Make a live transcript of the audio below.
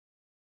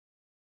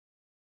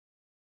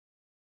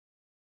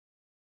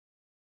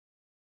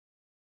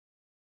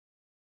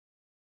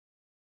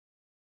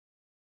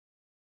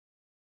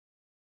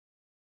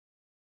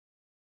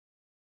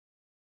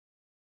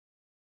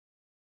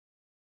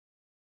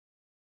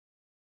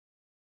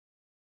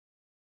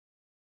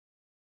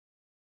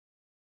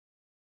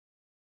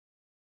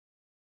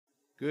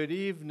Good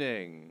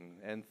evening,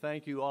 and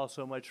thank you all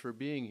so much for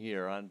being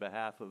here. On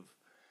behalf of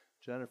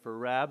Jennifer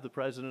Rabb, the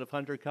president of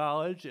Hunter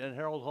College, and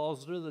Harold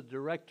Halsner, the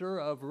director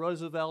of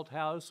Roosevelt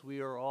House,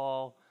 we are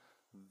all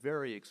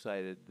very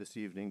excited this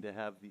evening to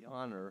have the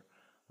honor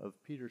of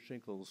Peter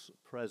Shinkle's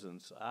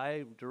presence.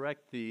 I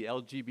direct the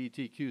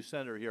LGBTQ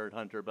Center here at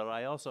Hunter, but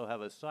I also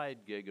have a side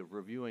gig of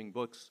reviewing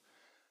books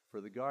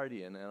for The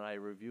Guardian, and I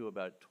review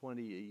about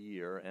 20 a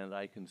year, and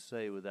I can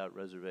say without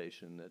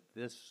reservation that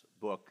this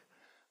book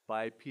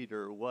by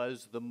Peter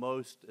was the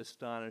most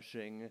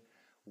astonishing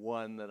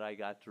one that I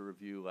got to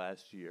review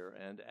last year.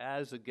 And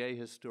as a gay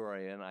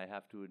historian, I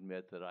have to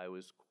admit that I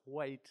was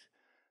quite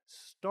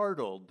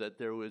startled that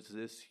there was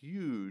this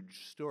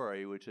huge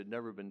story, which had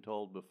never been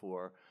told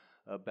before,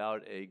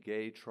 about a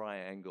gay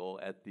triangle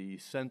at the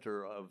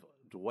center of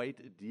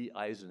Dwight D.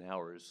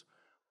 Eisenhower's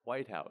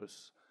White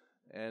House.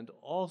 And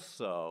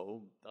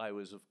also, I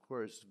was, of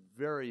course,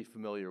 very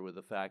familiar with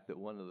the fact that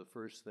one of the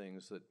first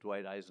things that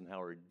Dwight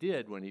Eisenhower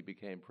did when he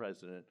became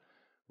president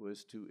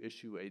was to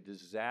issue a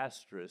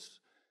disastrous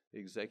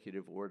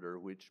executive order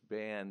which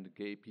banned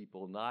gay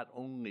people not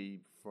only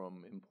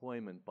from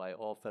employment by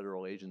all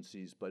federal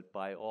agencies, but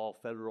by all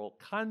federal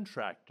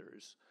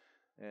contractors.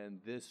 And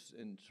this,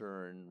 in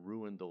turn,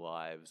 ruined the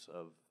lives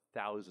of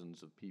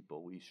thousands of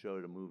people. We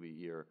showed a movie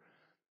here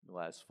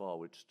last fall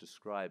which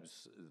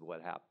describes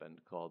what happened,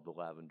 called The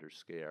Lavender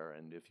Scare.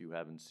 And if you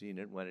haven't seen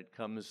it, when it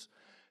comes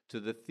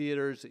to the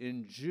theaters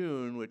in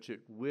June, which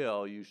it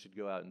will, you should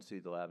go out and see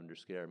The Lavender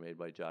Scare, made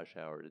by Josh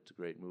Howard. It's a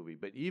great movie.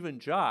 But even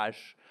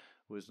Josh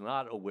was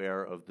not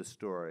aware of the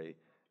story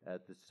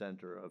at the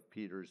center of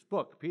Peter's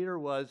book. Peter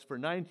was for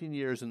 19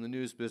 years in the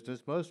news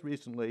business, most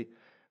recently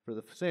for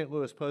the St.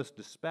 Louis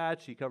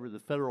Post-Dispatch. He covered the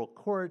federal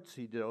courts.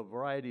 He did a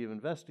variety of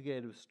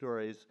investigative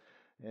stories.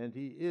 And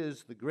he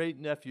is the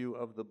great-nephew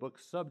of the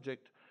book's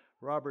subject,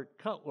 Robert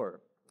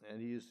Cutler.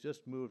 And he has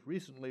just moved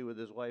recently with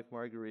his wife,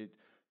 Marguerite,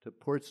 to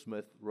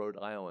Portsmouth, Rhode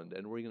Island.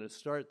 And we're going to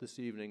start this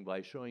evening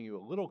by showing you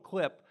a little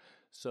clip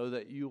so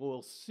that you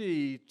will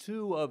see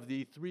two of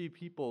the three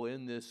people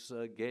in this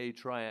gay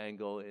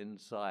triangle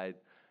inside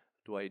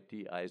Dwight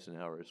D.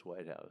 Eisenhower's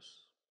White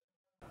House.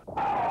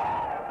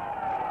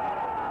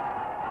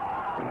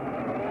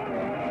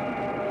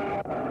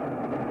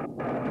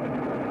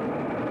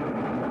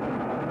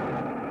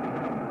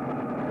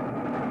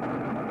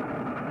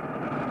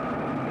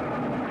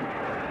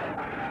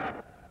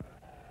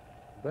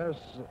 There's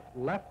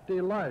Lefty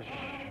Lush,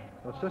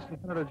 Assistant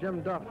Senator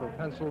Jim Duff of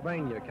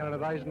Pennsylvania.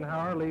 Candidate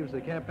Eisenhower leaves the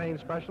campaign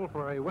special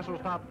for a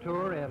whistle-stop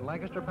tour in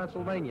Lancaster,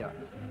 Pennsylvania.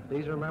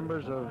 These are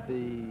members of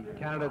the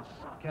candidate's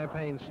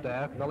campaign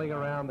staff milling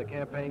around the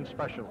campaign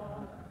special.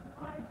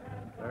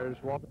 There's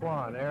Walter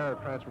Swan, Air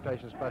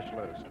Transportation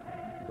Specialist,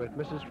 with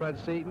Mrs. Fred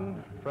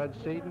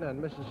Seaton,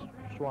 and Mrs.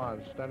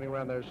 Swan. Standing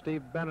around there,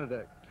 Steve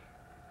Benedict,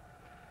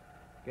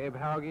 Gabe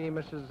Hauge,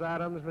 Mrs.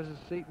 Adams, Mrs.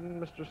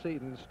 Seaton, Mr.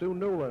 Seaton, Stu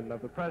Newland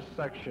of the press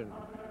section,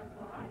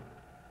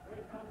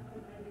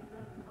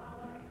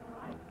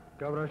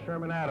 Governor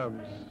Sherman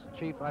Adams,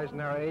 Chief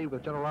Eisenhower aide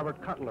with General Robert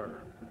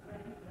Cutler.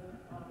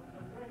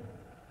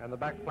 And the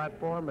back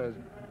platform is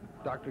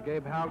Dr.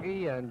 Gabe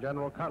Hauge and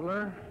General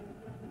Cutler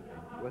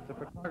with the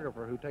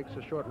photographer who takes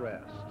a short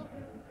rest.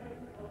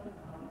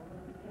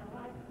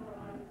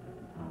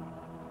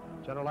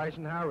 General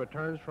Eisenhower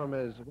returns from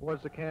his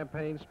What's the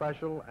Campaign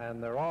special,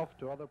 and they're off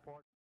to other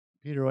ports.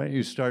 Peter, why don't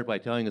you start by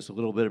telling us a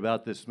little bit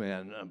about this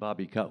man,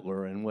 Bobby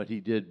Cutler, and what he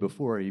did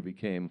before he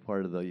became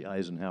part of the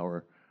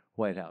Eisenhower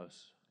White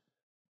House.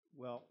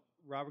 Well,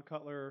 Robert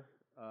Cutler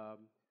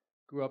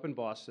grew up in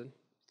Boston.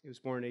 He was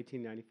born in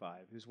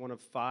 1895. He was one of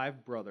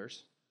 5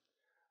 brothers,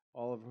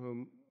 all of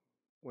whom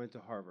went to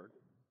Harvard.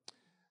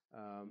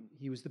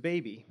 He was the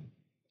baby.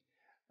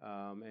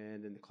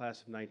 And in the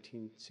class of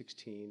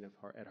 1916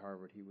 at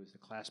Harvard, he was the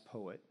class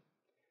poet.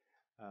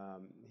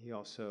 He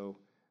also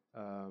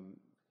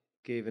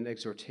gave an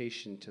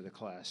exhortation to the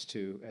class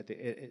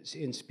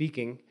in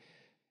speaking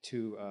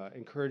to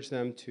encourage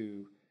them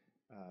to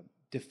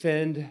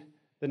defend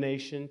the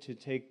nation, to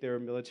take their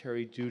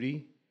military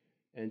duty,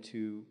 and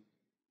to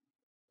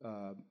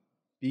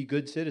be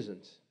good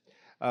citizens.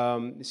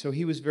 So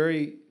he was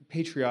very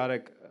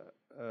patriotic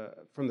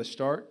from the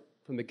start,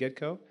 from the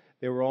get-go.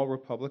 They were all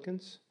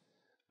Republicans,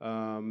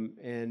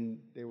 and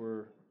they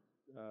were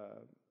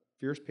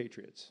fierce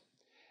patriots.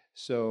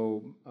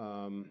 So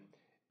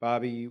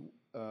Bobby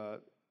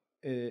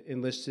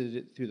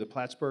enlisted through the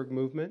Plattsburgh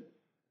movement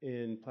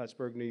in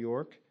Plattsburgh, New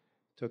York,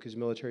 took his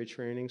military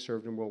training,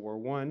 served in World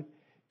War I,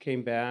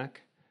 came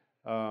back,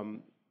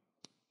 and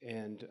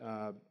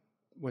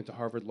went to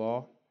Harvard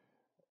Law,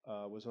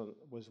 was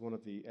one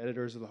of the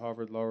editors of the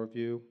Harvard Law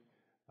Review,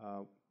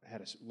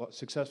 had a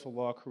successful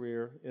law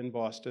career in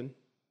Boston.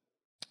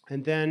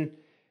 And then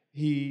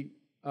he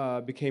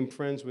became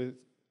friends with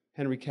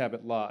Henry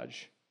Cabot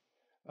Lodge,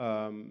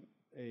 a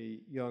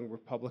young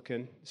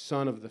Republican,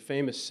 son of the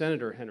famous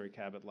Senator Henry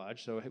Cabot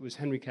Lodge. So it was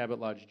Henry Cabot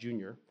Lodge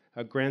Jr.,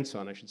 a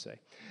grandson, I should say.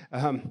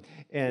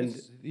 And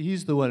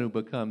he's the one who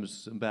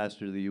becomes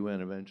ambassador to the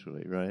UN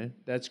eventually, right?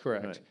 That's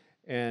correct.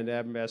 and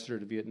ambassador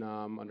to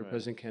Vietnam under Right.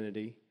 President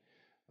Kennedy.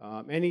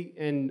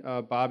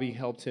 Bobby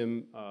helped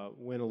him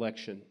win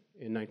election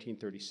in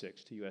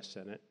 1936 to U.S.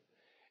 Senate.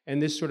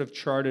 And this sort of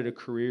charted a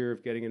career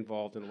of getting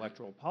involved in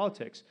electoral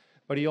politics.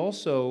 But he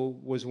also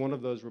was one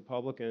of those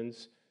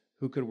Republicans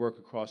who could work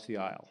across the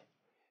aisle.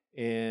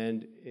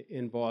 And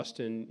in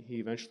Boston, he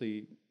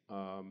eventually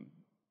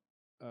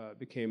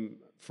became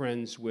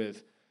friends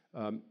with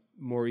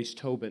Maurice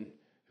Tobin,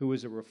 who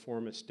was a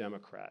reformist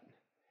Democrat,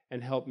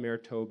 and helped Mayor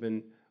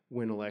Tobin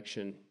win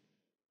election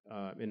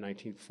in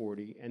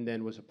 1940, and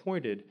then was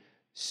appointed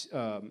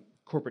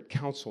corporate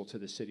counsel to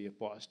the city of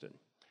Boston.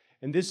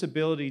 And this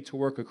ability to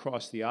work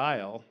across the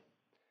aisle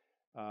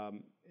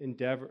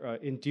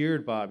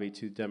endeared Bobby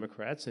to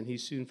Democrats, and he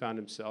soon found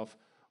himself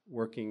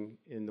working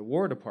in the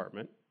War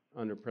Department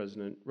under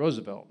President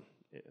Roosevelt,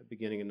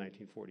 beginning in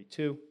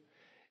 1942.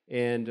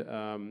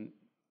 And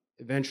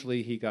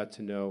eventually he got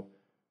to know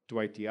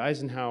Dwight D.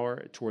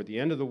 Eisenhower toward the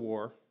end of the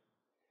war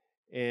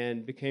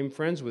and became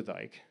friends with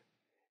Ike.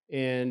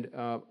 And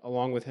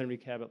along with Henry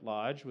Cabot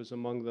Lodge, was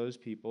among those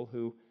people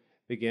who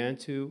began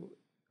to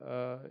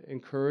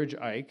encourage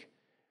Ike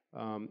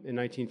in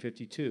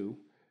 1952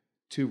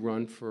 to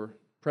run for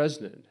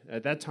president.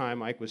 At that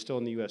time, Ike was still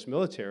in the U.S.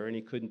 military, and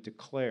he couldn't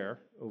declare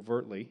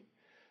overtly.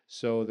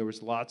 So there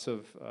was lots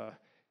of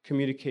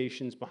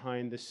communications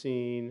behind the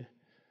scene.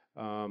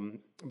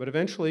 But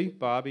eventually,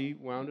 Bobby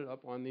wound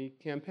up on the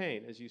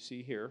campaign, as you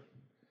see here.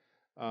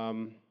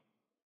 In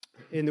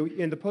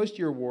the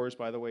post-year wars,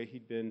 by the way,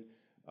 he'd been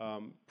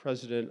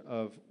president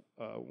of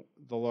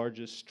the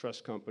largest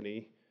trust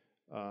company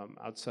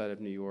outside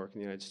of New York in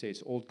the United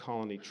States, Old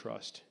Colony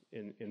Trust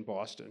in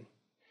Boston.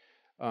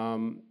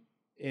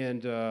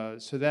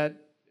 So that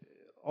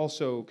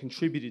also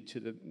contributed to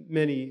the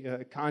many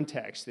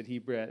contacts that he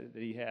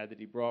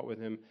brought with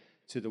him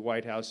to the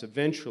White House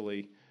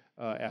eventually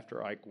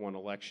after Ike won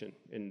election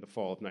in the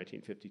fall of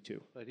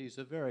 1952. But he's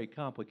a very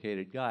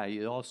complicated guy.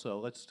 He also,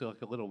 let's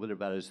talk a little bit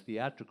about his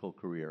theatrical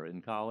career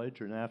in college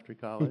and after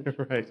college.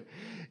 Right.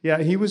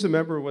 Yeah, he was a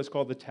member of what's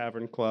called the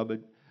Tavern Club.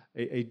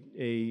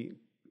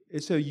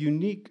 It's a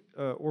unique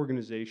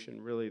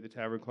organization, really, the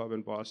Tavern Club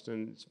in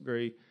Boston. It's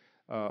very,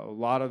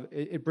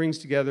 it brings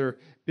together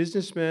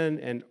businessmen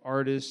and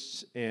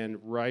artists and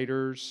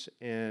writers,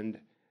 and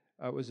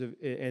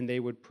they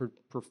would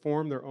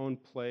perform their own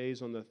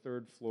plays on the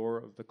third floor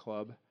of the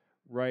club,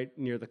 right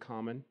near the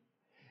Common.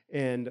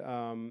 And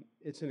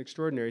it's an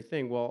extraordinary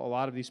thing. Well, a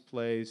lot of these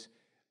plays,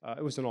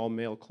 it was an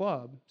all-male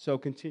club, so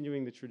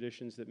continuing the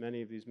traditions that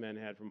many of these men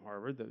had from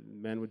Harvard, the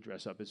men would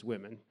dress up as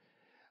women.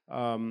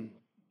 And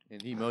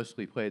he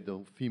mostly played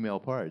the female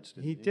parts,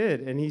 didn't he? He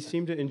did, and he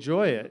seemed to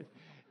enjoy it.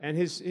 And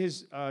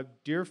his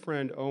dear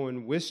friend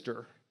Owen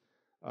Wister,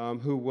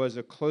 who was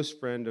a close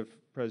friend of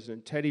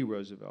President Teddy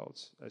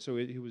Roosevelt's, so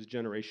he was a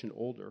generation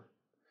older,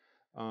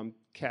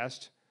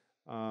 cast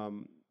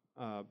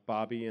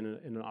Bobby in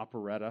an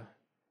operetta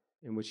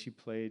in which he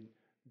played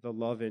the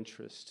love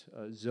interest,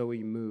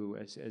 Zoe Moo,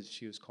 as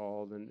she was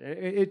called. And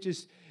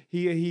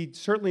he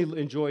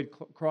certainly enjoyed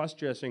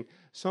cross-dressing,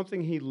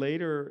 something he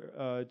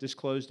later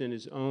disclosed in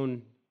his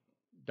own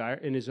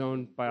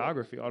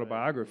biography,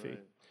 autobiography.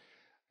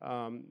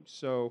 Right.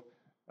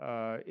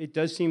 It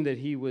does seem that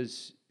he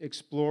was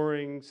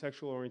exploring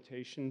sexual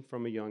orientation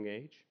from a young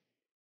age.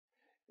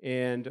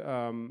 And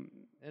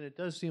it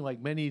does seem like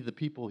many of the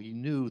people he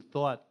knew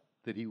thought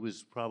that he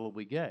was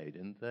probably gay,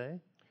 didn't they?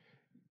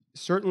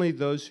 Certainly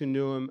those who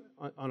knew him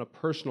on a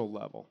personal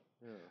level.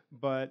 Yeah.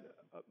 But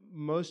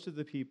most of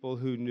the people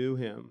who knew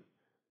him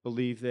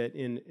believed that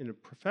in a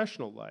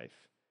professional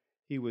life,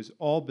 he was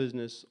all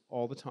business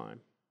all the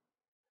time.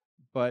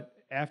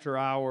 But after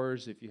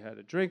hours, if you had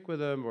a drink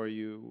with him or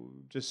you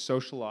just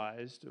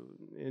socialized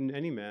in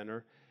any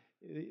manner,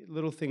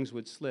 little things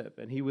would slip,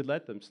 and he would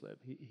let them slip.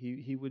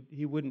 He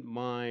wouldn't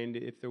mind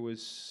if there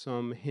was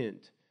some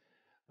hint.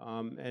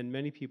 And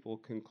many people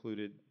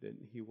concluded that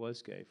he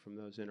was gay from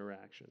those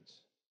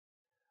interactions.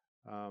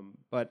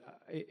 But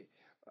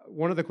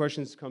one of the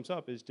questions that comes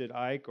up is, did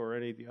Ike or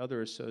any of the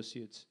other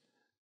associates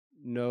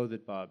know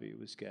that Bobby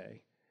was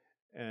gay?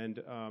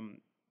 And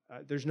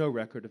there's no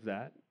record of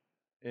that.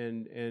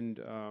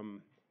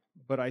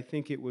 But I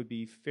think it would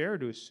be fair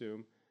to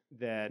assume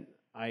that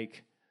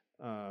Ike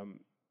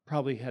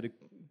probably had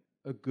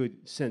a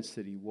good sense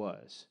that he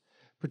was,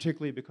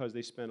 particularly because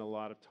they spent a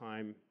lot of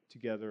time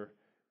together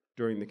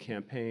during the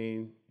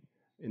campaign,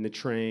 in the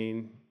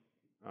train,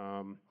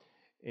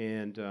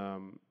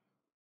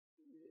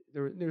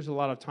 there's a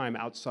lot of time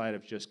outside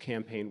of just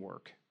campaign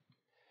work.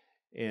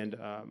 And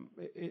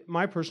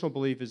my personal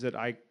belief is that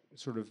I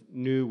sort of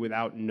knew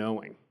without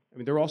knowing. I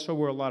mean, there also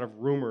were a lot of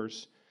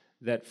rumors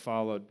that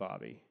followed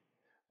Bobby.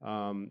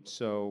 I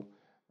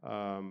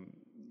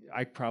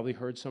probably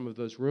heard some of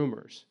those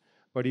rumors,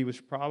 but he was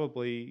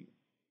probably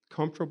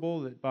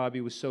comfortable that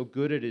Bobby was so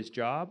good at his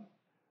job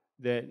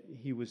that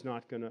he was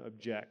not going to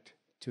object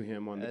to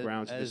him on the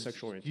grounds of his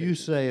sexual orientation. You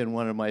say in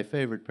one of my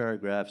favorite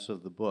paragraphs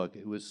of the book,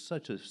 it was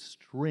such a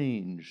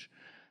strange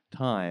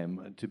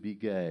time to be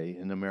gay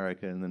in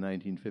America in the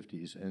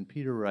 1950s. And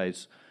Peter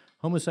writes,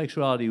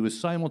 Homosexuality was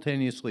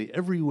simultaneously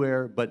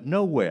everywhere but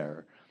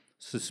nowhere,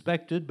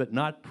 suspected but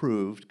not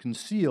proved,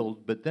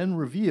 concealed but then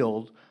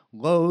revealed,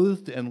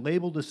 loathed and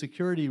labeled a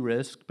security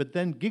risk but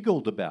then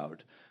giggled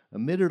about.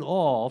 Amid it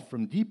all,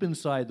 from deep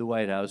inside the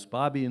White House,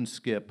 Bobby and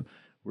Skip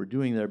were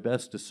doing their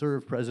best to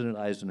serve President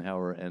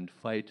Eisenhower and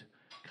fight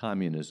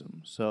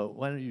communism. So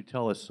why don't you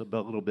tell us a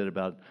little bit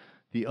about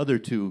the other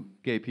two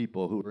gay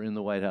people who were in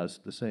the White House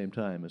at the same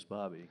time as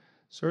Bobby?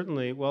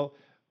 Certainly. Well,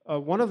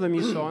 one of them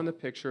you saw in the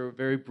picture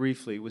very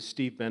briefly was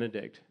Steve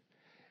Benedict.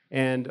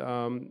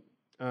 And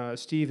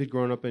Steve had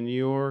grown up in New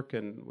York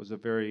and was a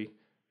very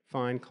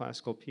fine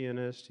classical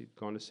pianist. He'd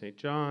gone to St.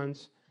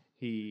 John's.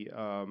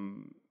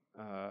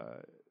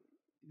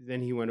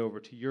 Then he went over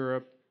to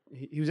Europe.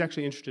 He was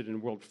actually interested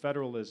in world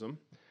federalism,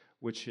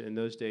 which in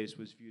those days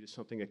was viewed as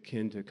something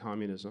akin to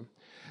communism.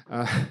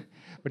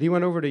 But he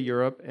went over to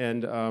Europe,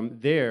 and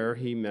there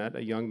he met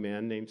a young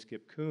man named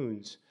Skip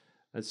Koons.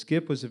 And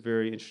Skip was a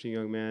very interesting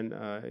young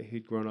man.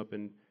 He'd grown up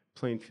in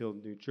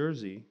Plainfield, New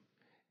Jersey,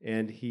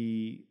 and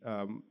he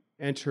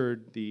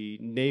entered the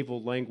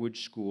Naval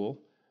Language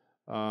School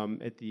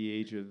at the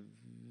age of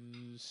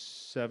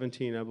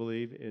 17, I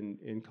believe,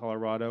 in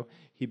Colorado.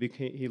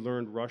 He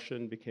learned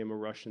Russian, became a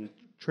Russian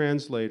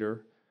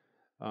translator,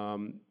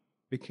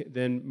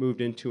 then moved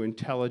into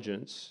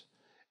intelligence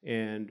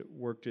and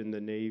worked in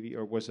the Navy,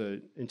 or was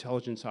an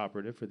intelligence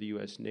operative for the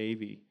U.S.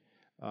 Navy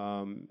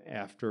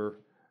after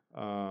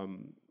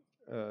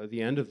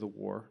the end of the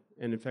war,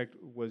 and in fact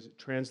was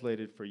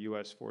translated for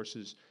U.S.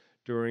 forces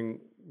during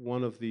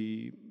one of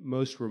the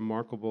most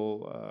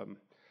remarkable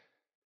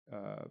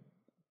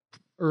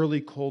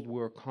early Cold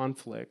War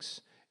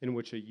conflicts, in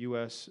which a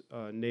U.S.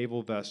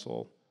 naval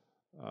vessel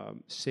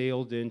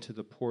sailed into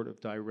the port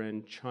of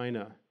Dairen,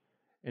 China,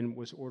 and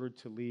was ordered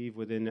to leave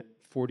within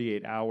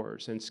 48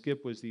 hours. And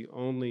Skip was the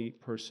only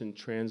person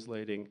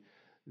translating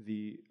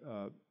the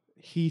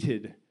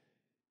heated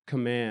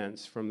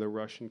commands from the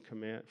Russian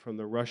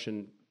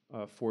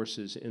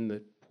forces in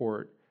the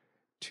port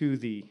to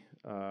the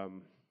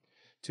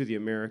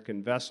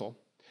American vessel,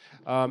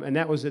 and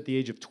that was at the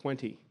age of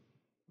 20,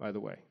 by the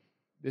way.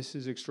 This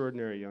is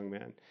extraordinary, young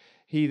man.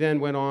 He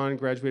then went on,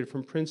 graduated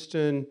from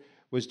Princeton,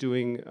 was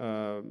doing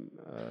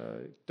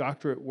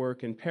doctorate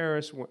work in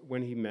Paris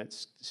when he met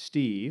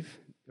Steve.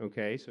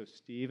 Okay, so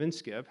Steve and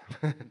Skip,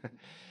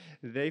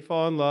 they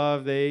fall in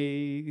love.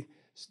 They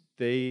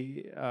live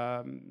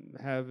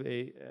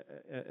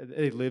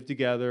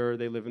together.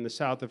 They live in the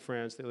south of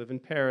France. They live in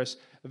Paris.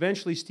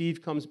 Eventually,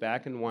 Steve comes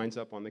back and winds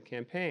up on the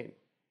campaign.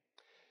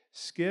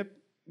 Skip,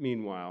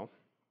 meanwhile,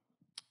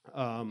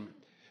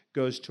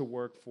 goes to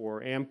work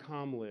for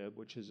AMCOM-Lib,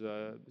 which is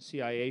a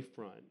CIA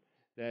front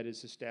that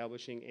is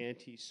establishing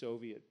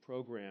anti-Soviet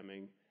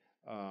programming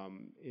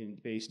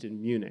based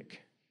in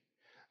Munich.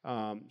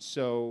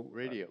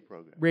 Radio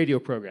programming. Radio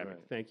programming,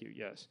 right. Thank you,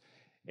 yes.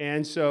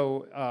 And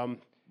so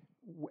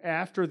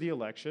after the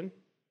election,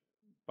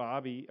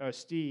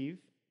 Steve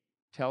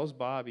tells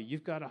Bobby,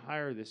 you've got to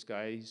hire this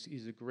guy.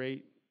 He's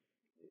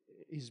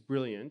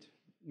brilliant,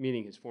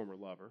 meaning his former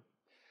lover.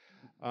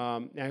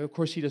 Now, of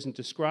course, he doesn't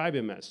describe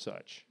him as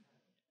such.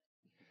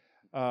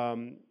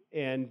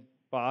 And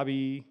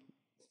Bobby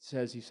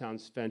says he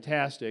sounds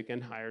fantastic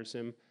and hires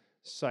him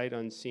sight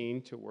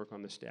unseen to work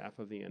on the staff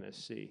of the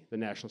NSC, the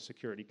National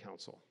Security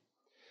Council.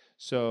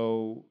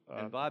 So,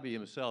 and Bobby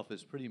himself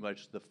is pretty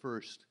much the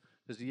first.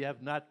 Does he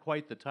have not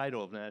quite the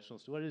title of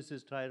national? What is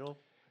his title?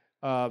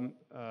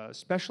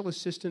 Special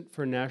Assistant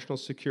for National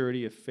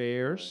Security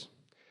Affairs.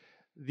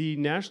 Right. The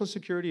National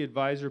Security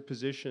Advisor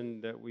position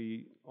that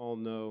we all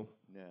know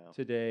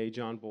today,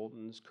 John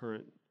Bolton's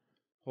current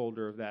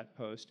holder of that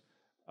post,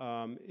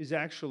 is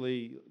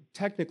actually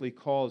technically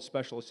called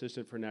Special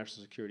Assistant for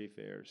National Security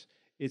Affairs.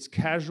 Its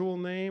casual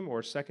name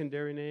or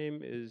secondary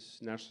name is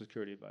National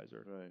Security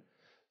Advisor. Right.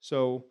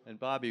 So, and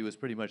Bobby was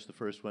pretty much the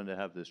first one to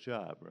have this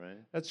job, right?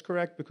 That's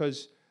correct,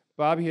 because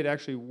Bobby had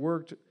actually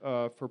worked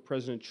for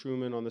President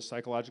Truman on the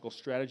Psychological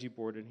Strategy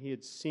Board, and he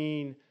had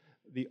seen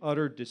the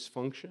utter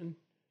dysfunction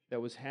that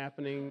was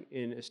happening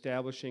in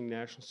establishing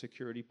national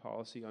security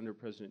policy under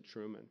President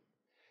Truman.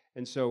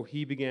 And so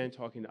he began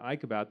talking to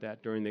Ike about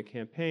that during the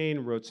campaign,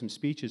 wrote some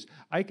speeches.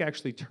 Ike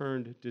actually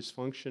turned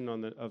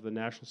dysfunction of the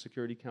National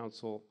Security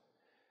Council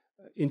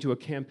into a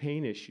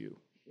campaign issue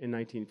in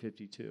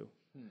 1952.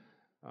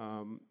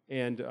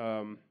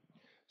 And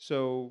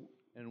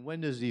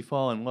when does he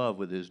fall in love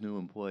with his new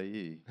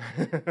employee?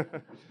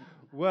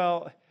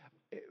 Well,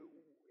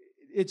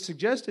 it's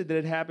suggested that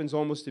it happens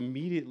almost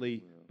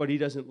immediately, but he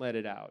doesn't let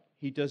it out.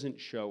 He doesn't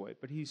show it,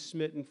 but he's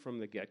smitten from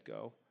the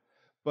get-go.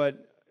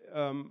 But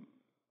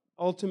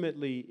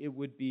ultimately, it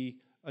would be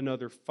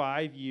another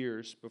 5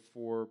 years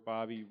before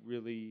Bobby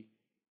really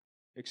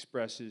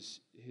expresses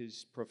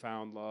his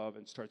profound love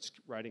and starts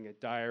writing a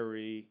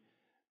diary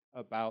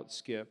about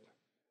Skip,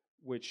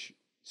 which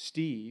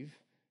Steve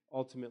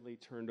ultimately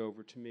turned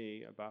over to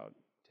me about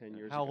 10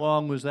 years ago. How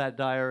long was that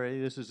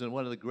diary? This is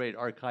one of the great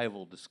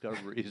archival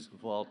discoveries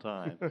of all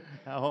time.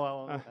 How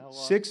long?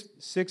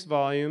 Six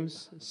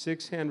volumes,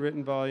 6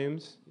 handwritten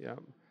volumes, yeah.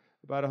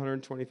 about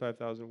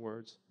 125,000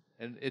 words.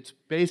 And it's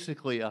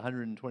basically a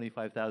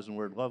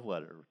 125,000-word love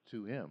letter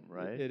to him,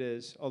 right? It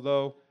is,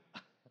 although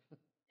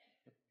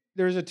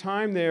there's a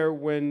time there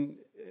when,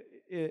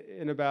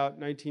 in about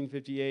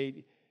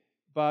 1958,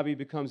 Bobby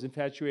becomes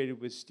infatuated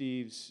with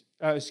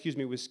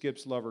with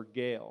Skip's lover,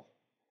 Gaylord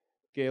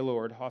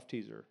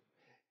Hofteaser.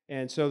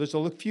 And so there's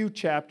a few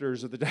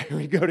chapters of the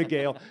diary go to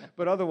Gail,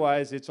 but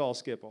otherwise it's all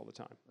Skip all the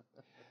time.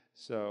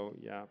 So,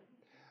 yeah.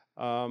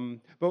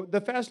 But the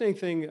fascinating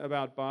thing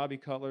about Bobby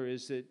Cutler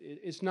is that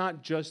it's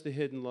not just the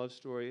hidden love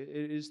story.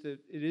 It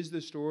is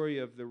the story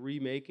of the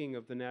remaking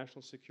of the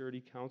National Security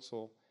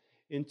Council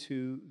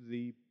into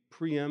the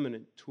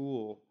preeminent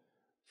tool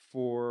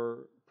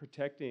for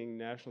protecting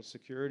national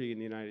security in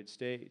the United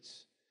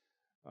States.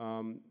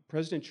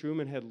 President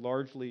Truman had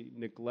largely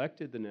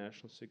neglected the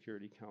National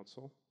Security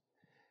Council,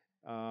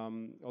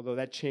 although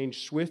that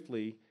changed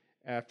swiftly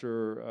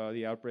after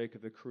the outbreak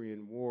of the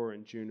Korean War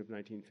in June of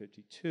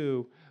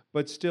 1952,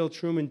 but still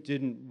Truman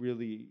didn't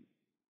really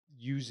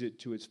use it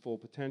to its full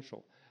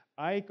potential.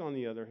 Ike, on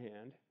the other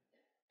hand,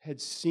 had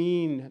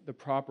seen the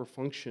proper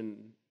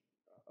function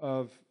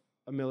of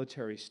a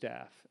military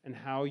staff and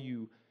how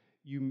you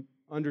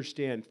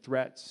understand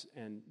threats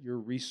and your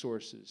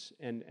resources,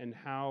 and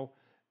how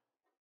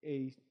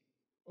a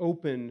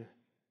open,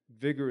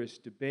 vigorous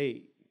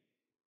debate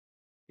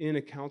in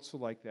a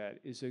council like that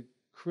is a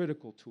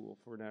critical tool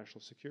for national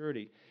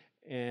security,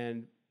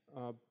 and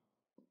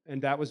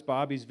that was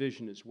Bobby's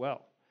vision as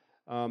well.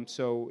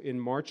 So in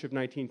March of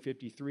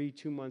 1953,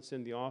 2 months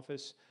in the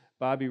office,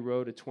 Bobby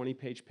wrote a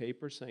 20-page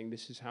paper saying,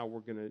 "This is how we're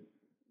going to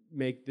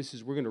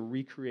we're going to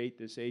recreate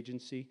this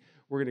agency.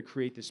 We're going to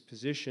create this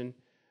position,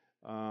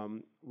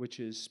 which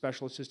is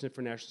Special Assistant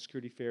for National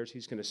Security Affairs.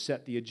 He's going to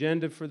set the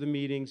agenda for the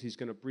meetings. He's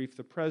going to brief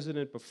the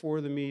president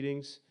before the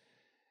meetings."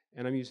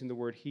 And I'm using the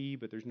word he,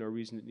 but there's no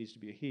reason it needs to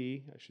be a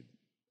he. I should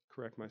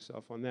correct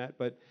myself on that.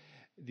 But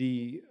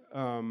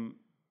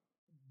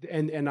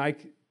and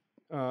Ike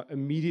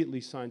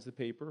immediately signs the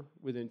paper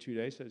within 2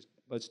 days, says,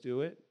 "Let's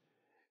do it."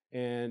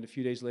 And a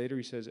few days later,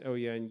 he says, "Oh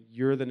yeah, and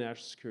you're the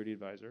national security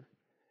advisor."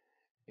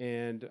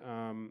 And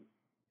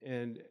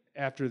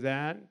after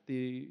that,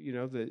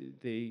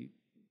 they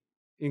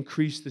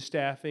increased the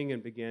staffing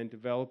and began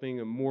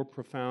developing a more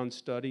profound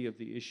study of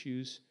the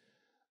issues.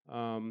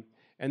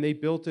 And they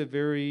built a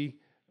very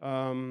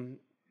an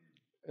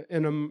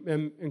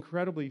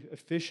incredibly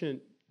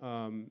efficient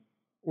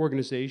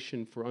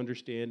organization for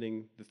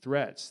understanding the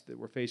threats that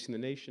were facing the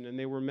nation, and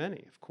they were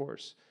many, of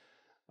course.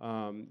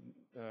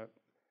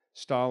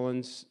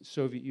 Stalin's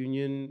Soviet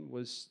Union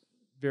was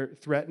very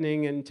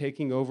threatening and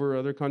taking over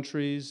other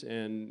countries,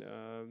 and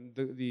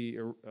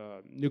the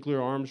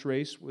nuclear arms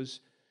race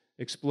was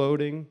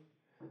exploding.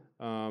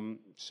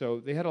 So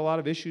they had a lot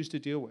of issues to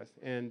deal with,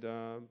 and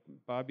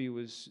Bobby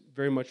was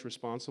very much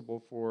responsible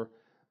for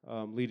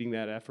leading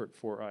that effort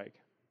for Ike.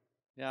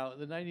 Now,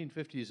 the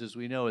 1950s, as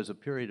we know, is a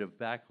period of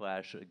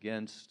backlash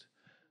against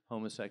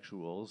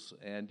homosexuals,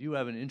 and you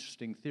have an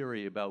interesting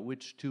theory about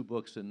which two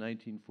books in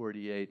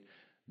 1948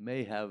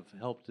 may have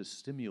helped to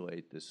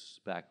stimulate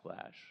this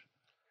backlash.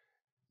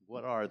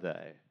 What are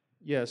they?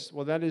 Yes,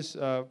 well, that is,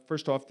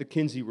 first off, the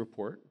Kinsey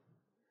Report,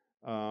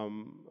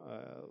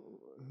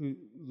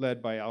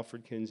 led by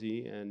Alfred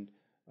Kinsey, and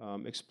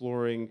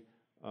exploring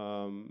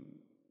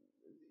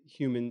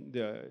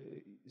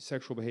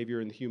sexual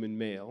behavior in the human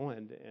male,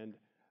 and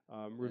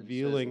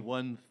revealing... It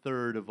says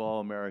 1/3 of all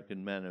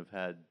American men have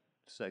had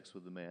sex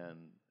with a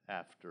man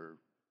after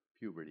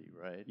puberty,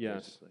 right?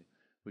 Yes. Basically,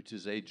 which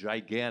is a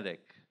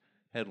gigantic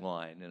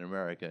headline in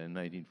America in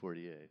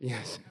 1948.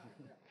 Yes.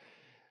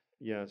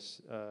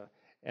 Yes.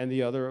 And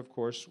the other, of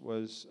course,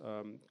 was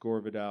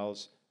Gore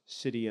Vidal's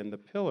City and the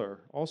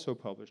Pillar, also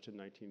published in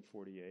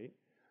 1948,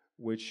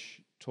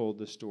 which told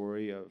the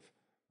story of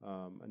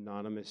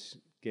anonymous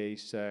gay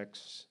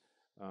sex,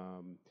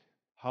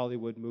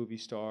 Hollywood movie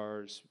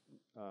stars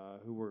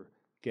who were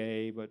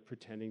gay but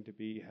pretending to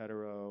be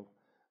hetero,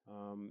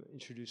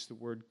 introduced the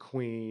word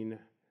queen.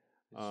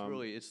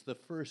 It's the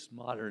first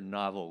modern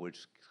novel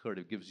which sort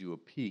of gives you a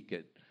peek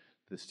at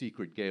the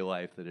secret gay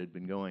life that had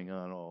been going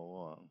on all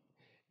along.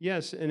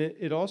 Yes, and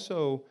it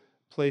also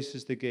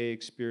places the gay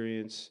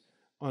experience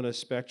on a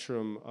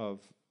spectrum of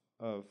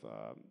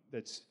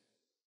that's,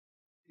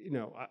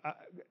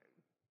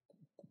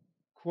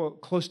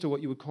 close to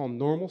what you would call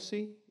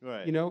normalcy.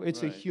 Right.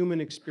 It's a human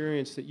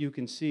experience that you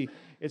can see.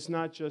 It's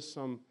not just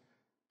some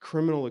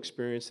criminal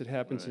experience that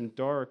happens in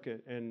dark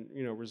and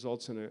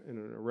results in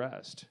an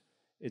arrest.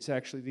 It's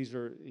actually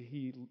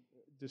he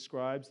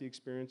describes the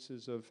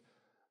experiences of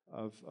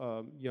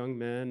young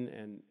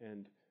men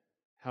and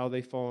how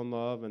they fall in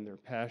love and their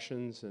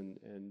passions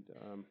and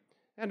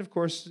of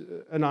course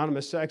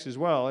anonymous sex as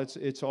well.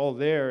 It's all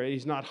there.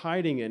 He's not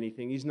hiding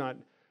anything. He's not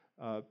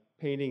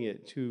painting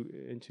it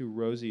into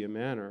rosy a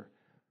manner,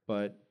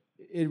 but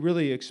it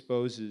really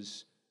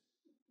exposes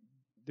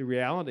the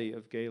reality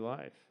of gay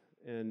life,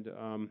 and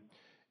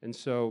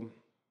so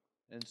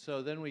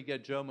then we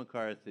get Joe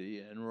McCarthy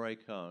and Roy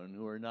Cohn,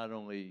 who are not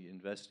only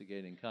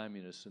investigating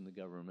communists in the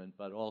government,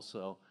 but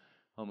also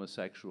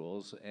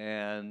homosexuals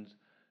and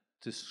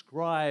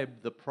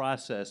describe the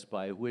process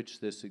by which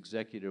this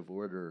executive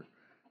order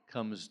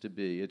comes to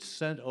be. It's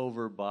sent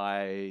over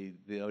by,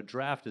 the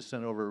draft is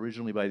sent over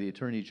originally by the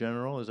Attorney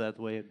General. Is that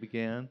the way it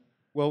began?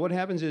 Well, what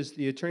happens is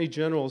the Attorney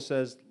General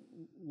says,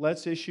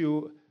 let's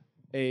issue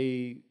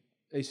a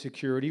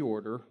security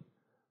order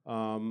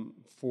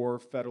for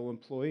federal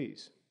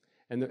employees.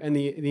 And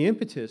the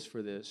impetus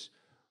for this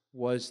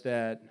was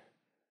that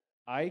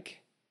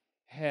Ike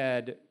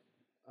had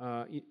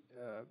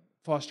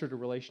fostered a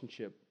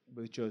relationship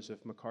with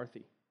Joseph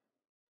McCarthy,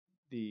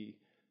 the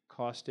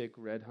caustic,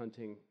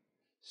 red-hunting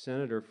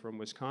senator from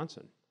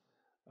Wisconsin.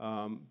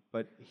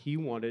 But he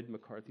wanted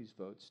McCarthy's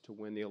votes to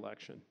win the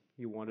election.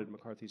 He wanted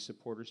McCarthy's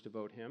supporters to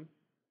vote him,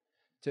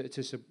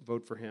 to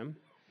vote for him.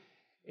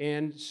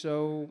 And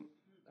so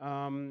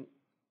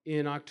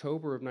in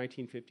October of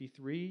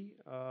 1953,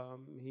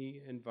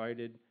 he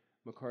invited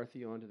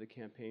McCarthy onto the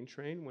campaign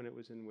train when it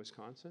was in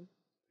Wisconsin.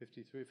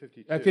 53,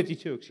 52.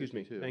 52, excuse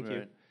 52, me. Thank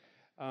right.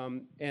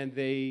 you. And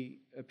they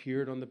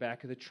appeared on the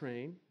back of the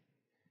train.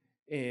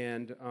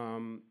 And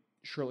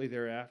shortly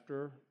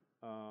thereafter,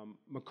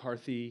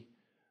 McCarthy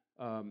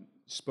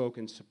spoke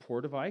in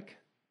support of Ike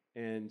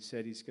and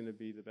said he's going to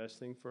be the best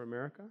thing for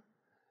America.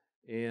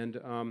 And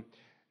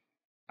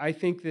I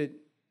think that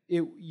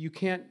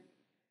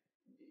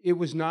it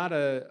was not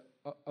a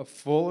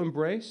full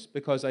embrace,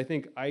 because I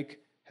think Ike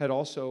had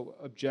also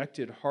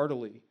objected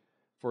heartily,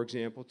 for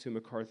example, to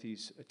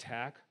McCarthy's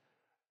attack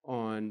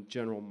on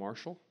General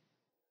Marshall,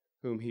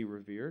 whom he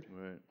revered.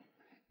 Right.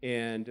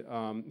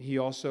 And he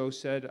also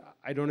said,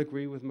 I don't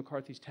agree with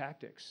McCarthy's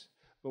tactics,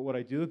 but what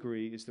I do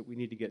agree is that we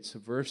need to get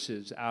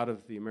subversives out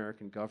of the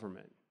American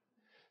government.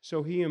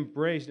 So he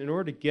embraced, in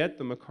order to get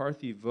the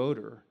McCarthy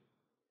voter,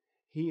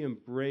 he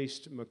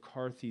embraced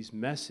McCarthy's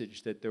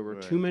message that there were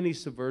too many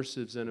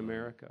subversives in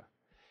America.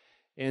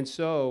 And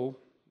so,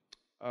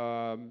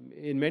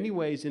 in many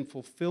ways, in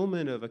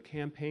fulfillment of a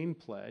campaign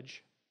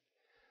pledge,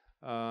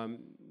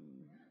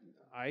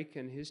 Ike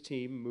and his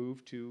team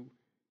moved to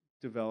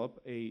develop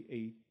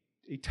a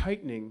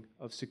tightening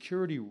of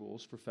security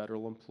rules for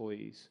federal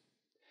employees.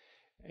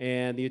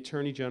 And the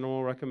Attorney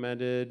General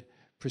recommended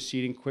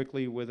proceeding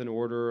quickly with an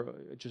order,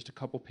 just a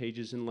couple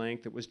pages in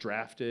length. It was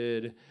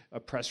drafted, a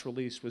press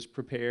release was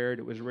prepared,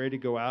 it was ready to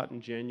go out in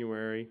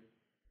January.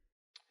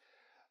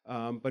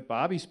 But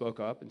Bobby spoke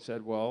up and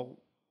said, well,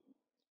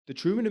 the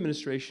Truman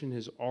administration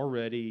has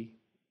already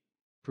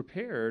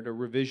prepared a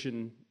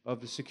revision of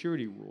the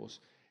security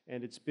rules,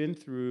 and it's been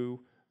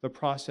through the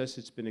process,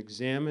 it's been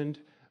examined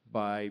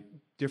by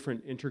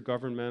different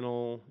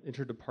intergovernmental,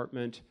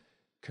 interdepartment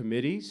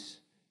committees,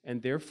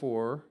 and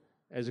therefore,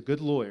 as a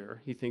good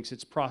lawyer, he thinks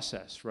it's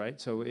processed,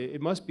 right? So it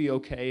must be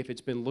okay if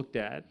it's been looked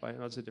at by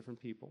lots of different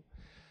people.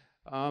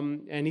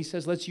 And he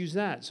says, let's use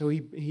that. So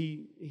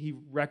he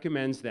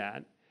recommends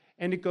that,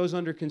 and it goes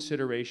under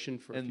consideration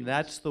for And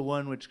that's the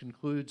one which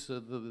concludes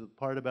the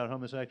part about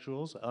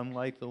homosexuals,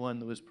 unlike the one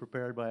that was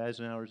prepared by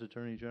Eisenhower's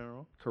Attorney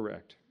General?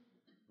 Correct.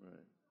 Right.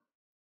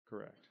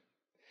 Correct.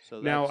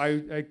 So Now,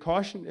 I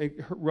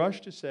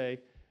rush to say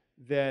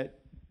that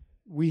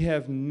we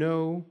have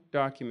no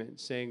document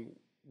saying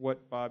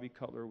what Bobby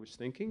Cutler was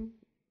thinking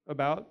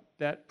about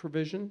that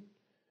provision,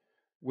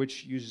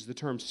 which uses the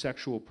term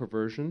sexual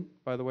perversion.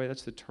 By the way,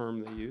 that's the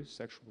term they use,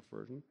 sexual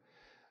perversion.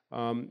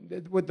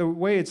 The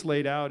way it's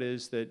laid out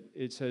is that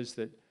it says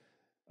that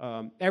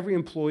every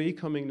employee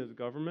coming to the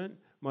government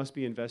must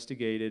be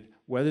investigated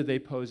whether they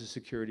pose a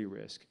security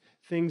risk.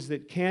 Things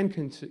that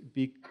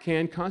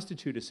can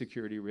constitute a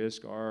security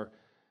risk are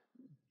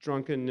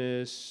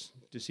drunkenness,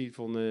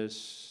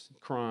 deceitfulness,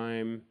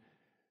 crime,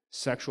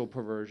 sexual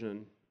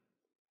perversion,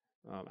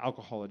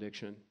 alcohol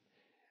addiction.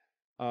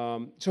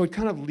 So it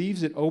kind of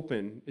leaves it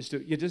open.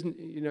 It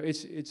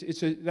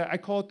doesn't, I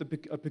call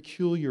it a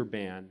peculiar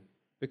ban,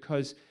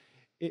 because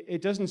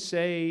it doesn't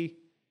say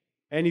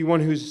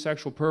anyone who's a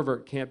sexual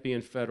pervert can't be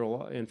in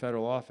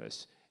federal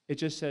office. It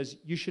just says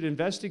you should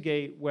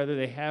investigate whether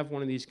they have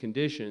one of these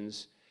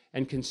conditions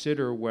and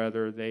consider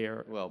whether they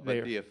are. Well,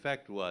 but the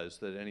effect was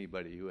that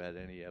anybody who had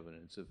any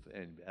evidence of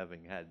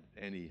having had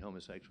any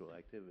homosexual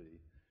activity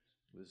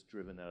was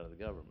driven out of the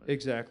government.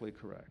 Exactly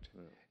correct.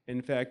 Yeah.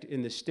 In fact,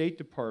 in the State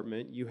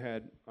Department, you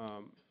had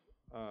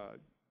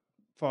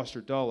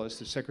Foster Dulles,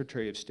 the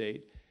Secretary of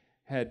State,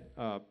 had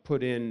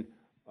put in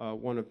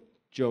one of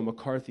Joe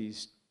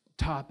McCarthy's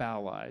top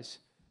allies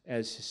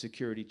as his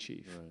security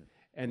chief. Right.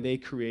 And they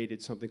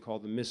created something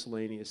called the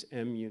Miscellaneous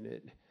M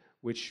Unit,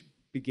 which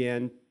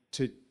began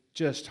to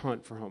just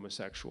hunt for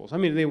homosexuals. I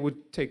mean, they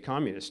would take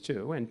communists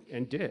too,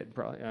 and did,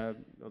 probably,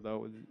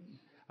 although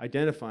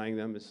identifying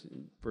them is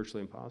virtually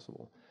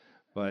impossible.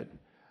 But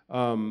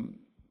so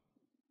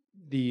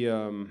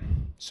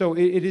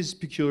it is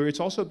peculiar. It's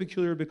also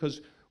peculiar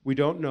because we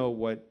don't know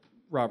what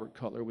Robert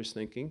Cutler was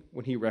thinking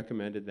when he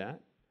recommended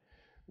that.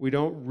 We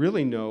don't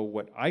really know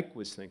what Ike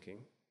was thinking.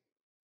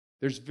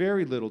 There's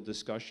very little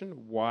discussion.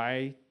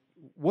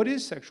 What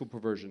is sexual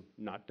perversion?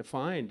 Not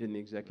defined in the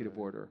executive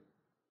order.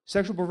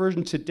 Sexual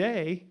perversion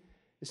today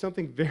is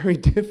something very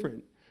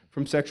different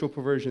from sexual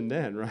perversion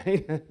then,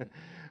 right?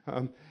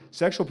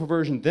 Sexual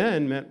perversion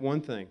then meant one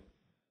thing: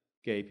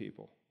 gay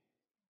people.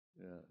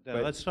 Yeah.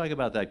 Now, let's talk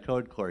about that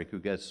code clerk who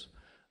gets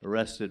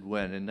arrested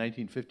when? In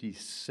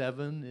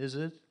 1957, is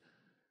it?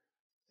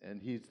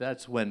 And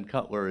that's when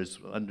Cutler is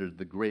under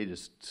the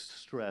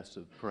greatest stress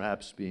of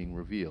perhaps being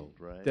revealed,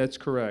 right? That's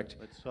correct.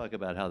 Let's talk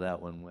about how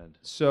that one went.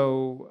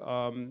 So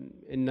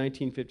in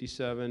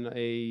 1957,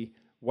 a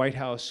White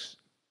House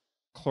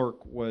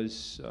clerk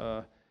was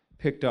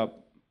picked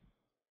up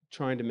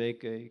trying to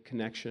make a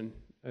connection,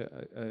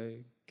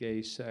 a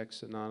gay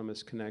sex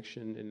anonymous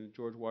connection in the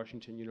George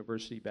Washington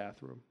University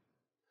bathroom.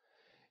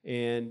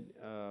 And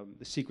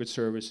the Secret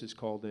Service is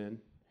called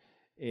in,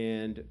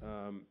 and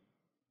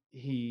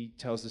he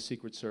tells the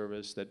Secret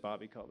Service that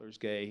Bobby Cutler's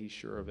gay. He's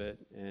sure of it,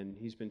 and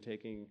he's been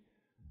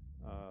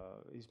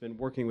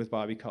working with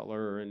Bobby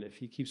Cutler, and if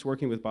he keeps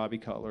working with Bobby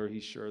Cutler,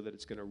 he's sure that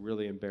it's going to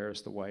really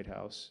embarrass the White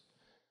House.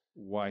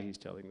 Why he's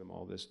telling them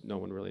all this, no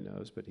one really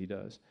knows, but he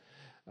does.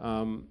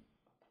 Well,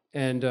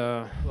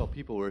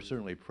 people were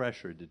certainly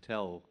pressured to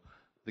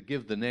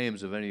give the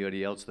names of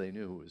anybody else they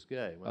knew who was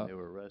gay when they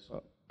were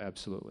arrested.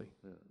 Absolutely,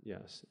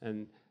 yes,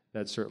 and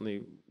that's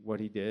certainly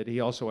what he did. He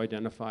also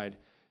identified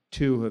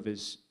 2 of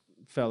his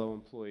fellow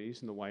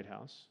employees in the White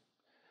House.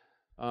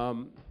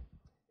 And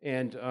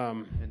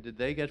did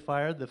they get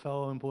fired, the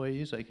fellow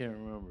employees? I can't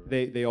remember.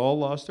 They all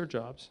lost their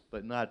jobs.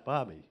 But not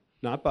Bobby.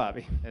 Not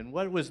Bobby. And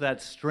what was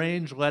that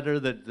strange letter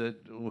that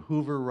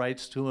Hoover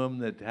writes to him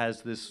that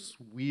has this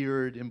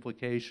weird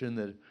implication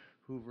that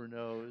Hoover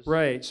knows?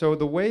 Right. So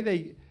the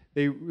way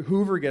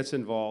Hoover gets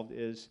involved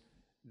is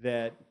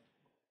that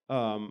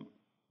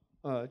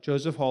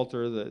Joseph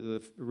Halter,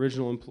 the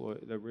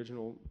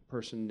original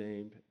person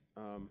named,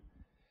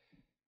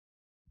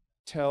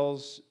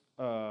 tells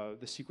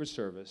the Secret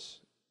Service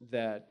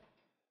that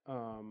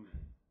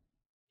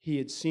he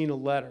had seen a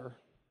letter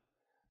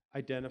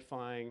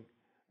identifying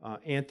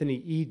Anthony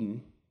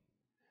Eden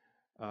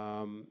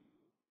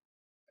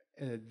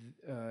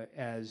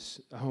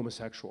as a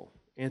homosexual.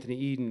 Anthony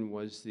Eden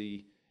was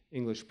the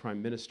English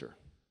Prime Minister.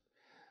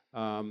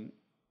 And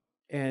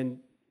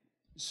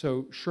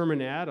so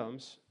Sherman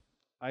Adams,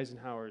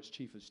 Eisenhower's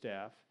chief of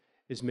staff,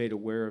 is made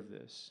aware of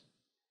this.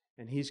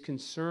 And he's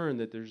concerned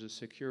that there's a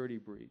security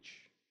breach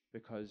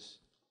because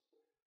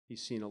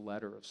he's seen a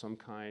letter of some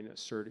kind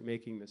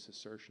making this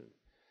assertion.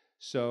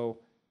 So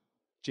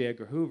J.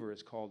 Edgar Hoover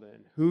is called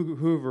in.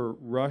 Hoover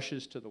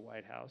rushes to the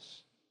White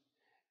House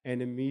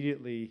and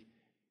immediately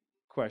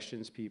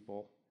questions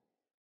people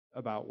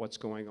about what's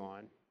going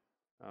on.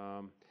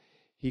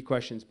 He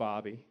questions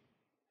Bobby.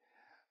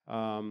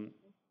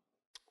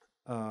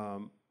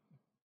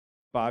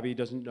 Bobby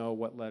doesn't know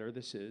what letter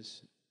this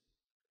is.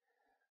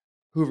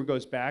 Hoover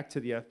goes back to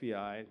the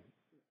FBI,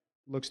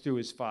 looks through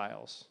his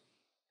files,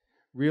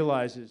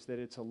 realizes that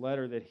it's a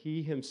letter that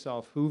he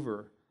himself,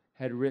 Hoover,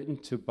 had written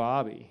to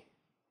Bobby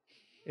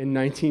in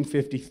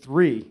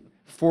 1953,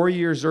 4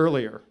 years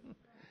earlier,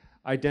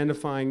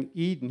 identifying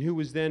Eden, who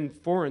was then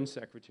Foreign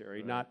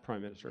Secretary, not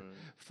Prime Minister,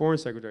 Foreign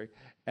Secretary,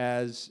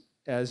 as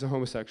a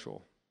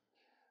homosexual.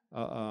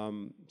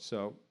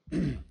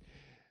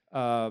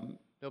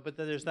 No, but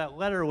there's that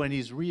letter when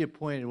he's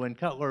reappointed, when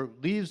Cutler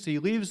leaves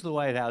the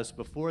White House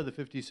before the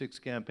 '56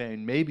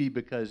 campaign, maybe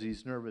because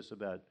he's nervous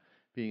about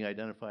being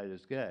identified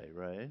as gay,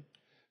 right?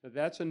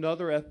 That's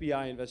another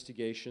FBI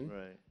investigation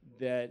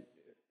that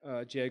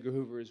J. Edgar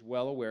Hoover is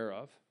well aware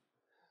of,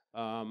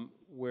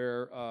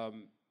 where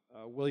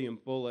William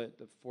Bullitt,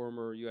 the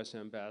former U.S.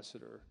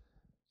 ambassador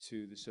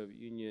to the Soviet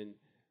Union,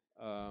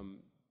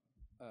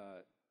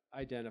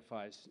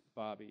 identifies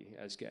Bobby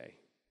as gay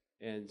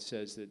and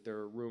says that there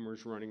are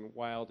rumors running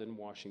wild in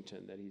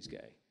Washington that he's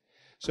gay.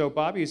 So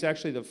Bobby is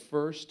actually the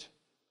first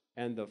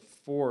and the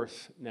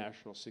fourth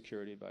National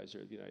Security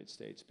Advisor of the United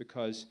States,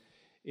 because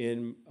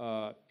in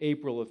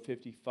April of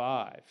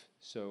 '55,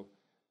 so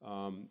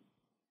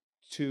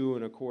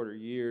 2.25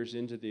 years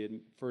into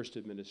the first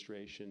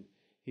administration,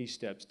 he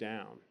steps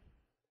down.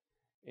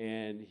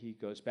 And he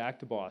goes back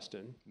to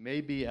Boston.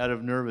 Maybe out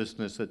of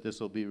nervousness that this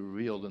will be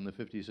revealed in the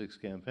 '56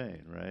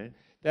 campaign, right?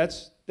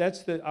 That's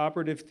the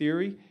operative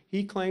theory.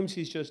 He claims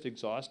he's just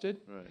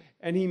exhausted,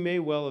 and he may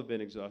well have been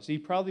exhausted. He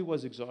probably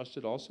was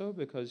exhausted also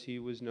because he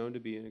was known to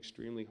be an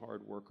extremely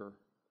hard worker.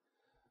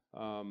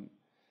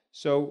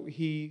 So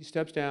he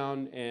steps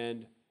down,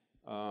 and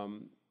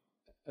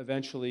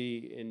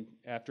eventually,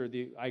 after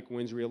Ike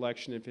wins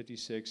re-election in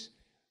 '56,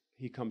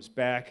 he comes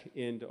back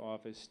into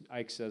office.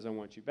 Ike says, "I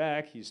want you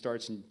back." He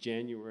starts in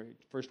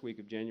first week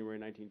of January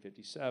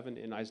 1957,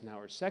 in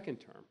Eisenhower's second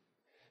term.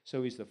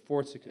 So he's the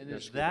fourth secretary.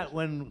 And is that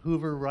when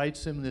Hoover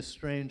writes him this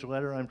strange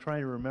letter? I'm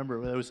trying to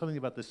remember. There was something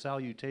about the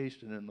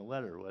salutation in the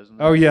letter, wasn't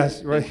there? Oh,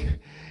 yes, right.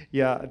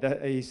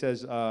 Yeah, he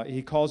says,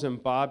 he calls him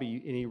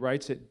Bobby, and he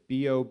writes it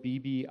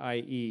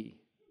Bobbie.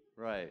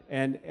 Right.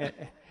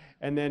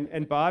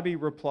 And Bobby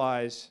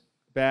replies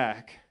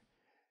back,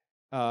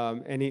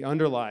 and he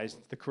underlies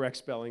the correct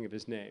spelling of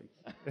his name.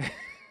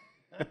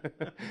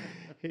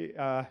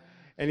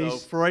 So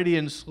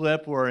Freudian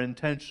slip or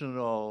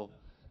intentional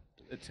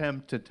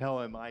attempt to tell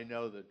him, I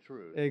know the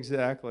truth.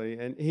 Exactly.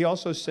 And he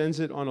also sends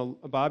it on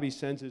Bobby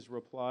sends his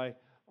reply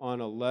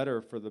on a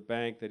letter for the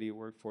bank that he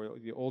worked for,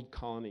 the Old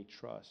Colony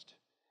Trust.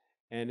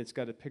 And it's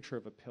got a picture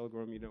of a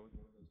pilgrim, with one of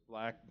those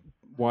black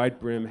wide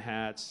brim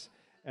hats.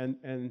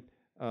 And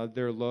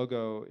their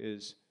logo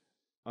is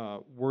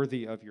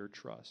worthy of your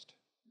trust.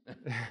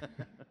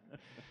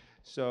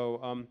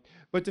 So,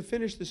 but to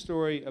finish the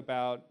story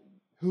about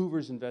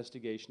Hoover's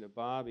investigation of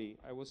Bobby,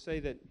 I will say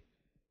that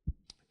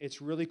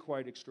it's really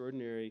quite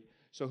extraordinary.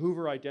 So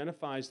Hoover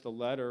identifies the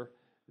letter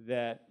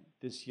that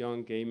this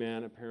young gay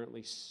man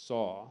apparently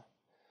saw.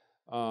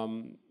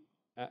 And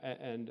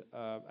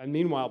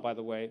meanwhile, by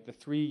the way, the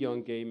 3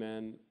 young gay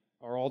men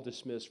are all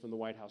dismissed from the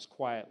White House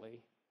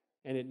quietly,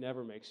 and it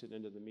never makes it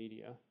into the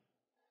media.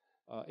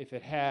 If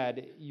it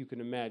had, you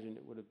can imagine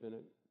it would have been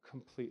a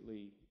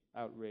completely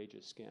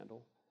outrageous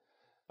scandal.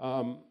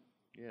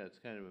 Yeah, it's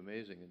kind of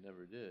amazing it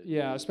never did.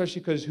 Yeah, especially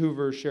because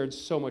Hoover shared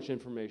so much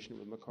information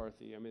with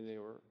McCarthy. I mean, they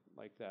were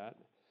like that.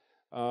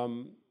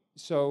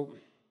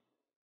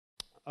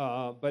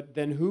 But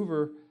then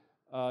Hoover,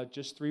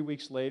 just 3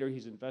 weeks later,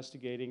 he's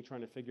investigating,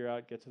 trying to figure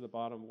out, get to the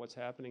bottom of what's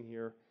happening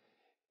here.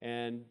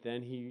 And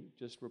then he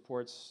just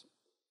reports,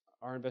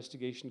 our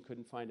investigation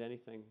couldn't find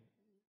anything,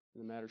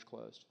 and the matter's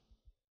closed.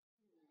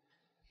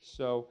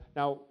 So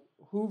now,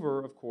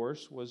 Hoover, of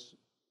course, was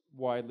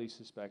widely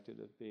suspected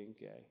of being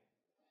gay.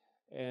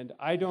 And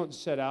I don't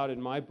set out in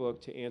my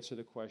book to answer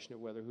the question of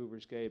whether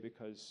Hoover's gay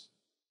because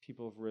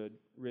people have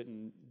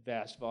written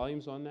vast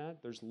volumes on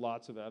that. There's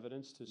lots of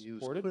evidence to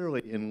support it. He was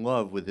clearly in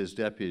love with his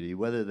deputy.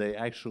 Whether they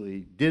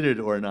actually did it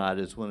or not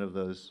is one of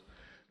those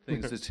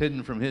things that's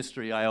hidden from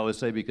history, I always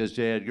say, because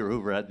J. Edgar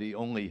Hoover had the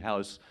only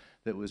house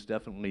that was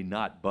definitely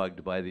not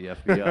bugged by the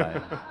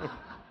FBI.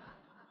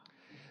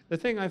 The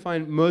thing I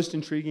find most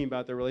intriguing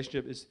about their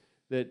relationship is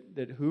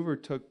that Hoover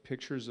took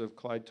pictures of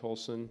Clyde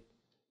Tolson,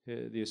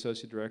 the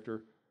associate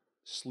director,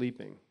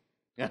 sleeping.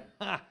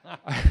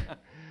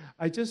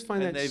 I just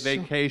find and that they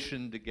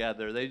vacationed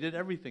together. They did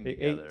everything they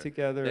together. Ate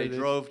together. They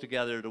drove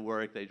together to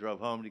work. They drove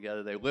home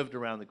together. They lived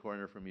around the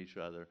corner from each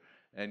other.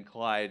 And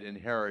Clyde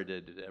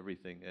inherited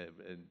everything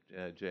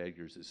in J.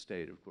 Edgar's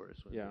estate, of course.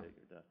 When Yeah. J.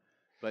 Edgar died.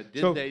 But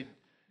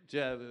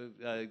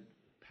did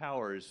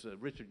Powers,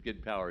 Richard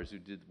Gid Powers, who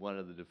did one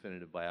of the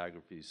definitive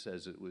biographies,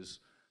 says it was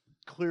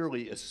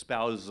clearly a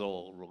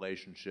spousal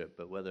relationship,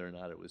 but whether or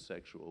not it was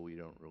sexual, we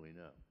don't really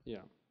know.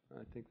 Yeah,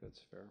 I think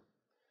that's fair.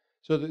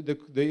 So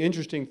the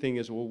interesting thing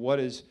is,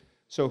 well,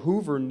 so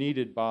Hoover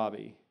needed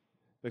Bobby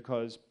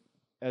because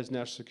as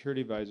National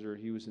Security Advisor,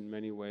 he was in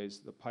many ways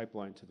the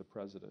pipeline to the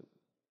president.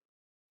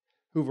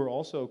 Hoover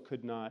also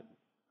could not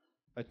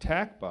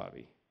attack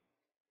Bobby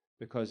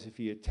because if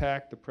he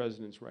attacked the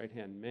president's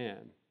right-hand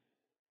man,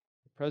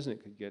 the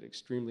president could get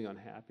extremely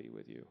unhappy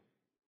with you.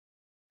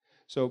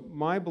 So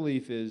my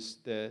belief is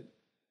that...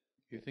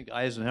 You think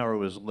Eisenhower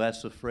was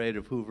less afraid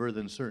of Hoover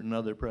than certain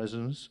other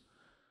presidents?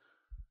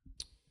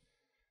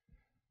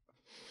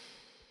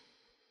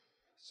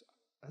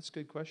 That's a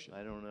good question.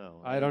 I don't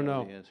know. I don't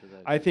know. The answer to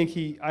that. I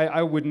think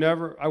I would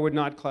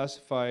not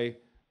classify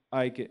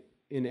Ike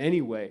in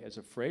any way as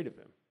afraid of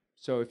him.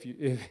 So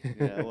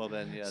yeah, well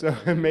then, yeah. So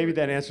maybe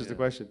that answers the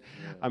question.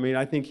 Yeah. I mean,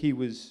 I think he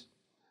was,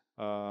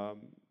 for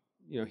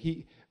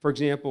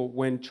example,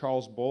 when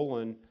Charles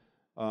Bolin,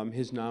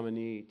 his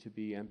nominee to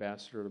be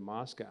ambassador to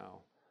Moscow,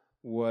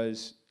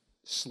 was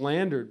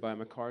slandered by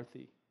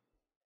McCarthy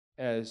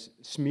as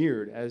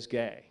smeared as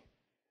gay.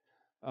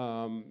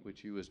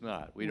 Which he was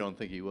not. We don't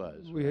think he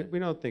was. We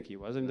don't think he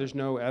was, and there's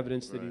no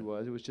evidence that he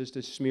was. It was just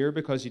a smear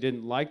because he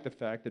didn't like the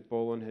fact that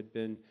Bolin had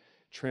been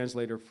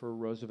translator for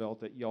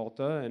Roosevelt at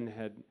Yalta and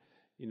had,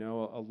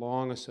 a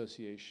long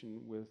association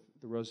with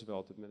the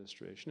Roosevelt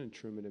administration and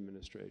Truman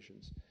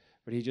administrations.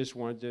 But he just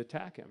wanted to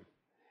attack him,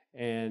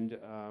 and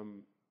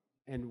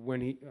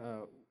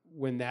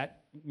when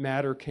that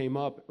matter came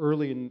up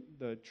early in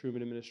the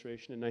Truman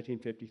administration in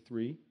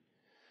 1953,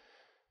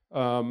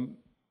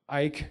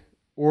 Ike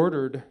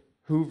ordered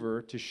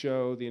Hoover to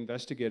show the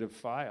investigative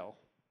file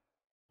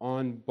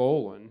on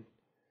Bolin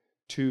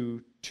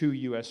to 2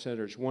 U.S.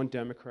 senators, one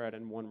Democrat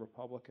and one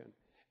Republican.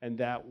 And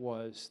that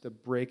was the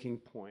breaking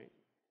point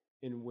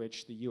in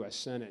which the U.S.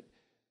 Senate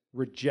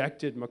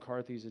rejected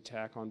McCarthy's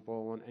attack on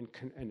Bolin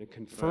and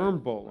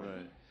confirmed Bolin.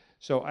 Right.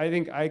 So I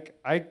think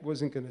Ike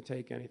wasn't going to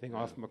take anything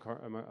off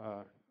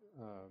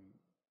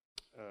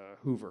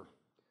Hoover.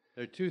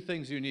 There are 2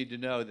 things you need to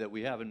know that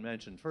we haven't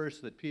mentioned.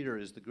 First, that Peter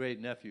is the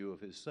great-nephew of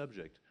his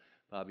subject,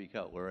 Bobby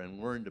Cutler, and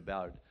learned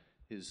about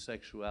his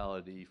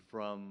sexuality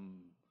from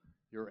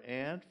your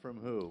aunt? From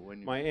who?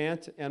 My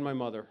aunt and my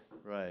mother.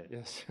 Right.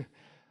 Yes.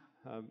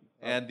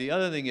 And the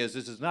other thing is,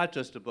 this is not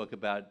just a book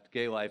about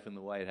gay life in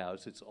the White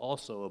House. It's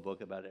also a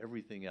book about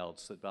everything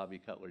else that Bobby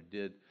Cutler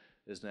did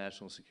as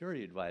National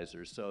Security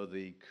Advisor. So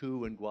the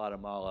coup in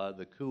Guatemala,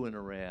 the coup in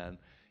Iran,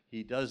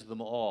 he does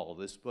them all.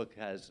 This book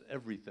has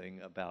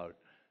everything about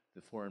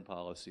the foreign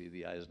policy of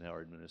the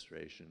Eisenhower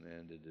administration,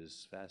 and it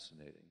is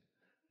fascinating.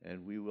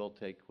 And we will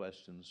take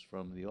questions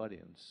from the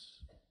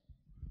audience.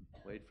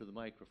 Wait for the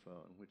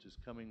microphone, which is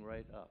coming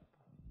right up.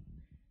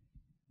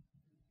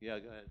 Yeah,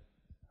 go ahead.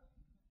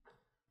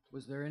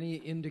 Was there any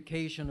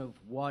indication of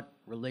what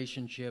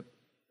relationship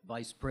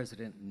Vice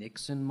President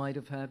Nixon might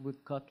have had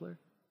with Cutler?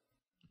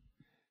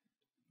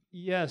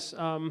 Yes.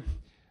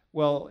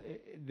 Well,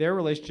 their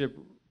relationship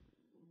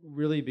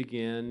really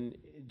began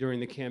during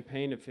the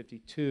campaign of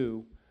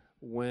 '52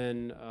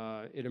 when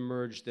it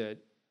emerged that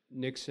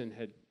Nixon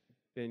had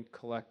been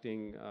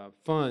collecting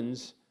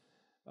funds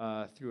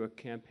through a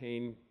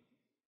campaign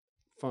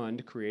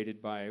fund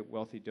created by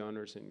wealthy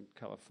donors in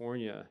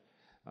California.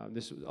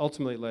 This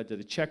ultimately led to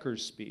the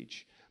Checkers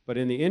speech. But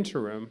in the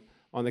interim,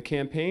 on the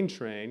campaign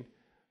train,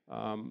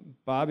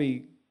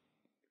 Bobby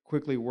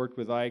quickly worked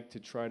with Ike to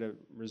try to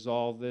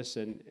resolve this,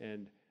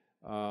 and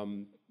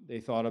they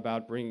thought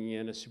about bringing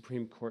in a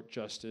Supreme Court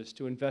justice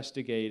to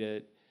investigate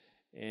it.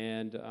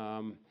 And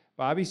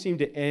Bobby seemed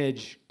to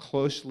edge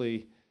close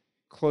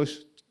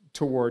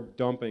toward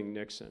dumping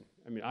Nixon.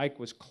 I mean, Ike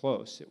was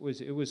close. It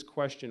was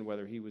questioned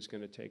whether he was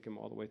going to take him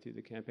all the way through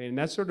the campaign, and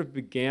that sort of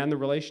began the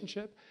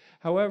relationship.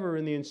 However,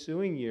 in the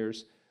ensuing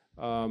years,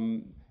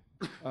 Bobby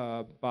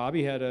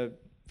had a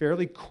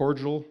fairly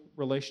cordial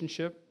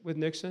relationship with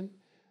Nixon.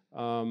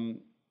 They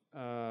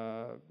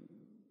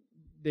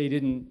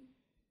didn't,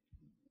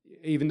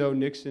 even though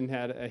Nixon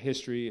had a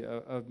history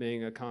of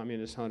being a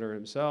communist hunter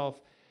himself,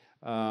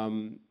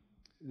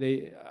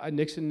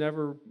 Nixon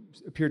never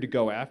appeared to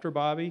go after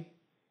Bobby.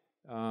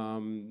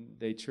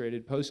 They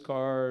traded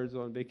postcards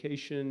on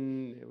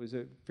vacation. It was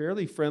a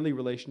fairly friendly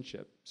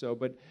relationship. So,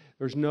 but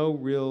there's no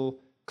real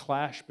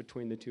clash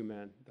between the two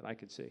men that I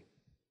could see.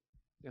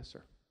 Yes,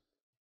 sir.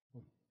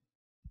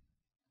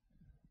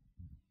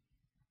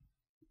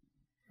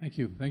 Thank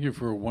you. Thank you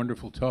for a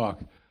wonderful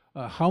talk.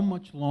 How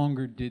much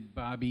longer did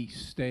Bobby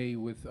stay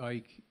with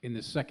Ike in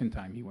the second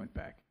time he went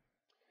back?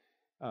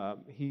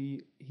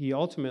 He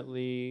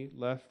ultimately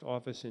left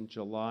office in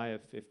July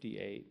of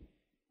 '58.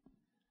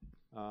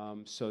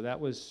 So that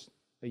was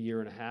a year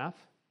and a half.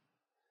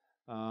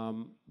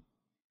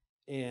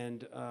 And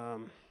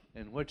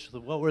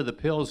what were the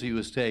pills he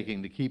was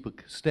taking to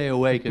stay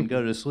awake and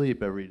go to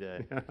sleep every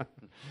day?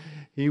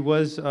 He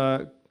was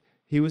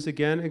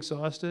again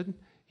exhausted.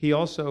 He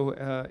also,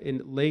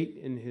 late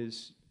in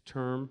his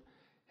term,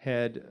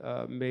 had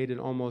made an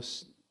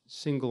almost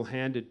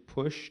single-handed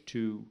push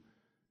to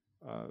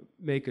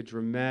make a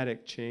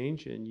dramatic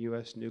change in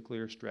U.S.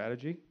 nuclear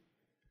strategy,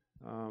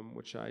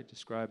 which I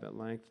describe at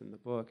length in the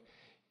book.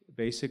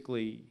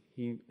 Basically,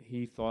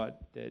 he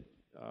thought that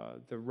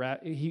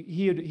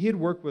he had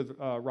worked with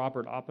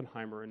Robert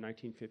Oppenheimer in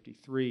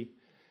 1953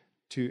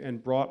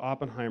 and brought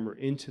Oppenheimer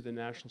into the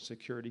National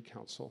Security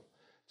Council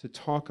to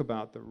talk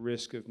about the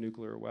risk of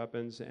nuclear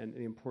weapons and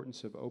the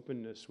importance of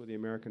openness with the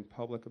American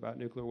public about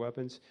nuclear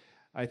weapons.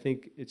 I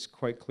think it's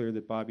quite clear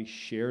that Bobby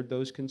shared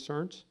those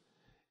concerns,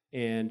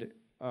 and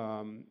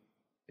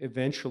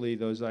eventually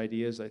those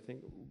ideas, I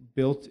think,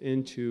 built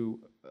into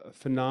a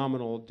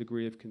phenomenal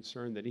degree of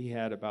concern that he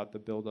had about the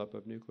buildup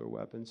of nuclear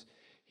weapons.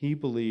 He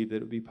believed that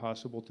it would be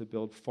possible to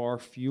build far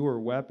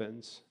fewer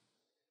weapons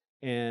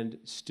and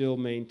still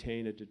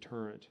maintain a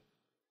deterrent.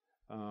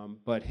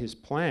 But his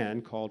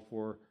plan called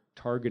for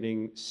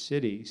targeting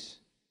cities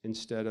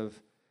instead of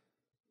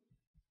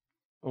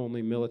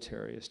only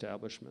military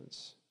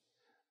establishments.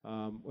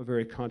 A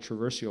very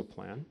controversial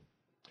plan.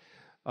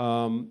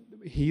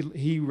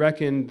 He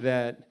reckoned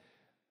that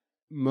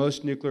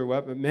most nuclear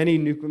weapons,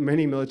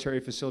 many military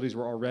facilities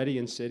were already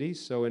in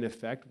cities, so in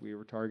effect we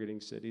were targeting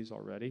cities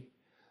already.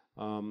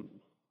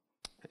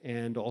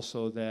 And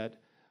also that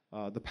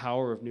the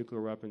power of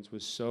nuclear weapons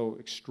was so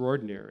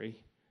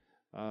extraordinary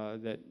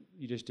that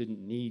you just didn't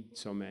need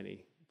so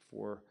many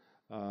for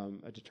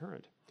a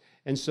deterrent.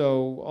 And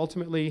so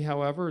ultimately,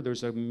 however,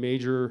 there's a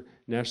major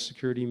national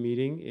security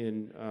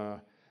meeting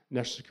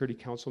National Security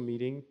Council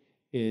meeting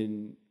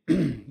in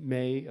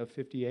May of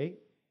 '58,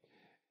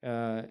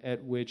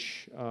 at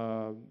which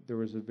there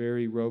was a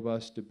very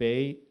robust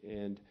debate,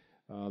 and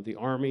the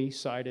Army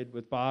sided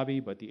with Bobby,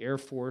 but the Air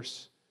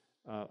Force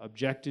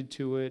objected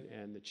to it,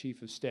 and the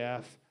Chief of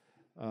Staff,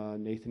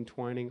 Nathan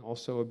Twining,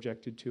 also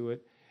objected to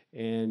it,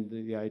 and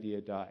the idea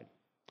died.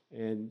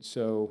 And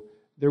so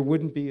there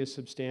wouldn't be a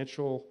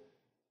substantial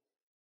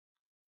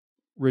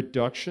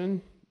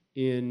reduction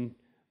in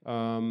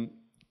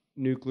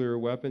nuclear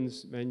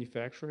weapons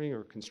manufacturing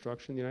or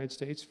construction in the United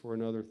States for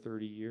another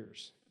 30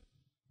 years.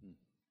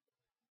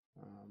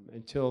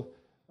 Until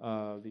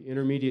the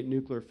intermediate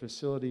nuclear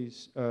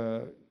facilities,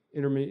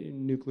 intermediate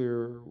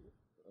nuclear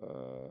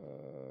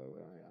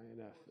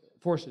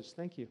forces,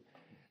 thank you.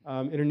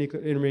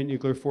 Intermediate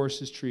Nuclear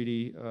Forces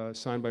Treaty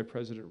signed by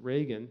President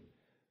Reagan,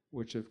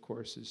 which of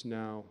course is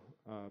now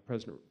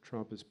President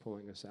Trump is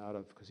pulling us out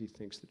of because he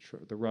thinks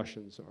that the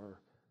Russians are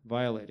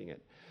violating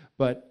it.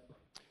 But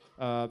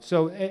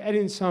so, and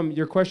in sum,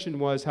 your question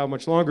was how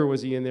much longer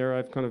was he in there?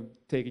 I've kind of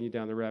taken you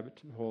down the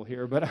rabbit hole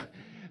here, but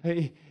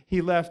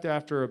he left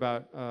after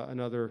about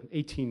another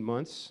 18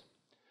 months.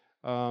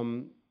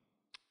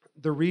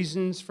 The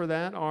reasons for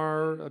that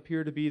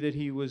appear to be that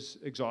he was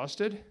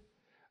exhausted.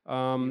 He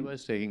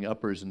was taking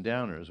uppers and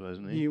downers,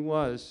 wasn't he? He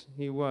was.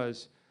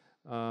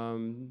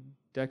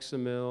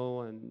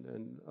 Dexamyl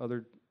and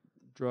other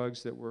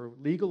drugs that were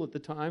legal at the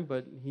time,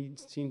 but he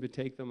seemed to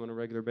take them on a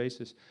regular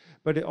basis.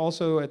 But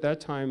also at that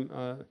time,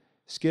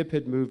 Skip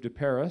had moved to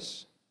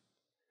Paris,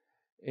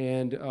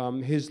 and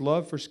his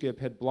love for Skip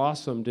had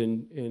blossomed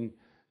in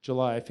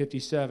July of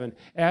 '57.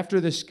 After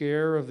the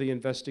scare of the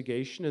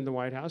investigation in the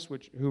White House,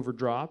 which Hoover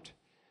dropped,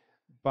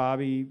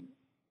 Bobby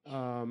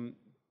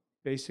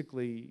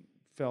basically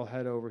fell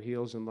head over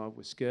heels in love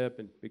with Skip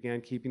and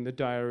began keeping the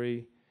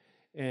diary.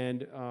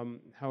 And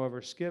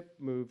however, Skip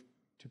moved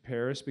to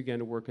Paris, began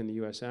to work in the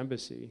U.S.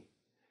 Embassy.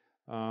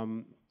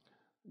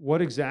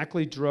 What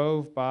exactly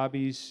drove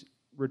Bobby's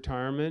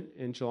retirement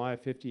in July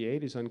of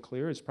 '58 is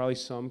unclear. It's probably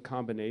some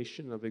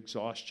combination of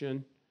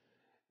exhaustion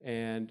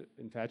and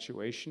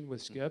infatuation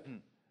with Skip,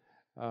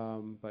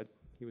 but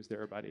he was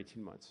there about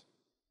 18 months.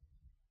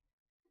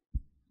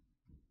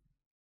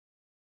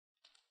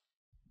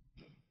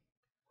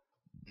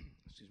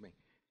 Excuse me.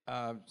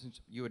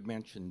 Since you had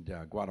mentioned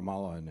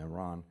Guatemala and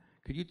Iran,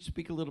 could you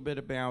speak a little bit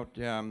about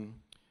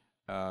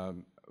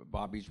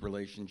Bobby's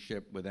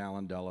relationship with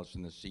Allen Dulles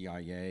and the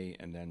CIA,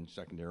 and then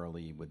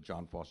secondarily with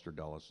John Foster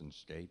Dulles and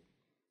State?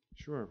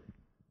 Sure.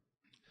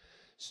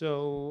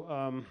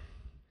 So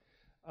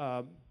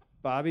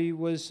Bobby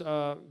was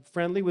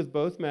friendly with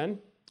both men,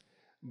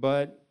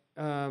 but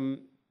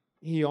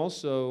he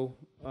also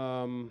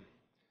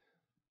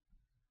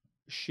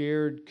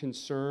shared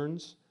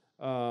concerns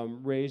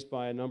raised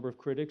by a number of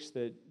critics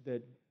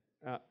that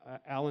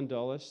Allen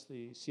Dulles,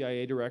 the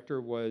CIA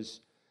director, was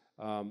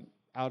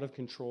out of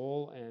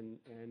control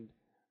and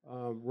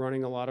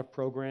running a lot of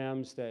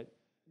programs that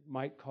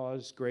might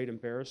cause great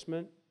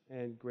embarrassment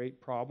and great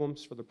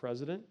problems for the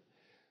president.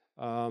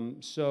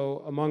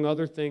 So among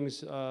other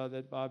things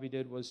that Bobby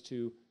did was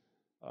to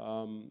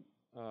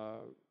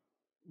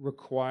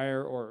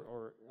require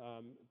or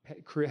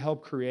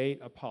help create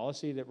a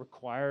policy that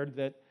required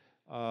that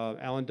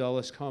Allen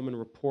Dulles come and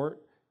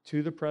report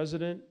to the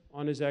president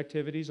on his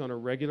activities on a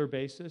regular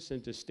basis,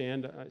 and to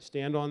stand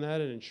on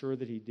that and ensure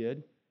that he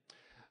did.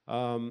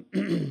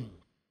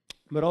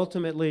 But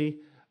ultimately,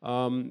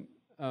 when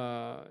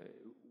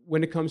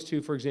it comes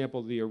to, for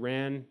example, the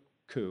Iran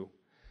coup,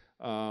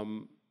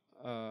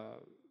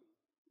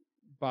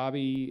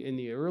 Bobby, in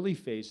the early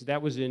phase,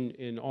 that was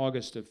in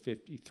August of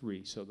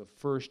 '53, so the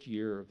first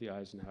year of the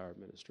Eisenhower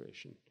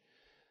administration.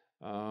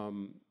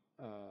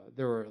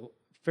 There were a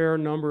fair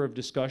number of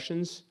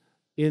discussions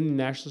in the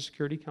National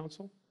Security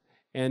Council,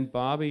 and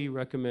Bobby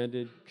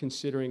recommended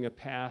considering a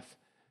path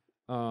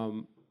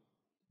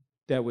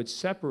that would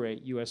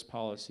separate U.S.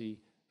 policy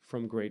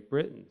from Great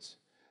Britain's.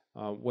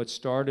 What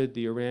started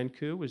the Iran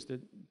coup was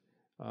that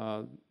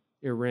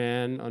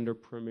Iran, under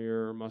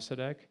Premier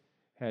Mossadegh,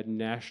 had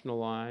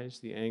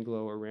nationalized the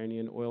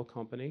Anglo-Iranian oil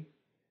company,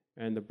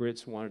 and the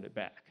Brits wanted it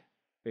back,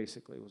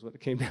 basically, was what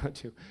it came down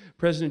to.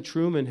 President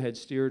Truman had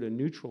steered a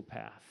neutral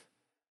path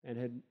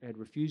and had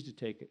refused to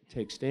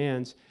take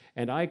stands,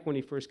 and Ike, when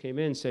he first came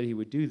in, said he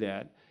would do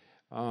that.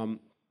 And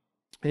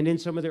in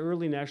some of the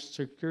early National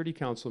Security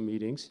Council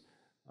meetings,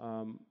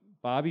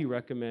 Bobby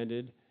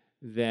recommended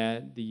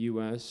that the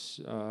U.S.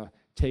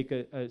 Take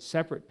a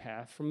separate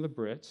path from the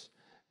Brits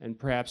and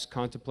perhaps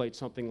contemplate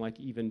something like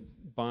even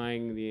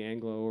buying the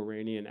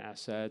Anglo-Iranian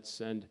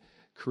assets and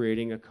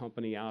creating a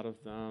company out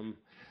of them.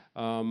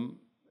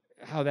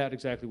 How that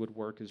exactly would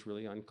work is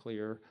really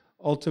unclear.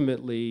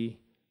 Ultimately,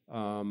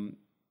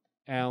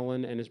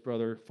 Allen and his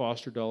brother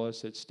Foster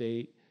Dulles at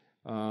State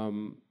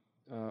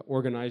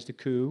organized a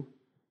coup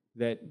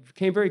that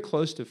came very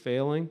close to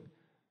failing,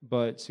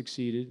 but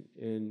succeeded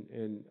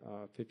in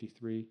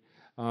 '53.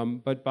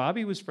 But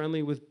Bobby was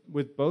friendly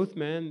with both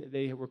men.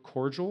 They were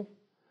cordial,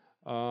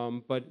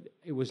 but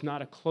it was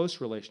not a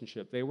close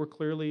relationship. They were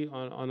clearly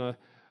on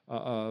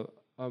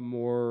a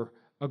more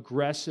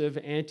aggressive,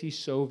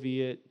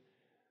 anti-Soviet,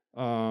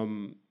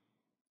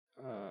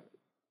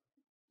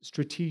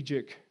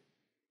 strategic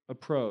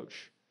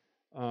approach.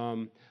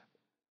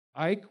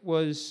 Ike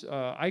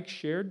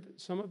shared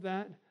some of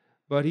that,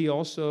 but he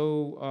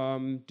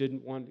also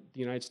didn't want the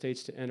United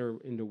States to enter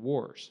into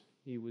wars.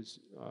 He was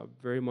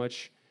very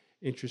much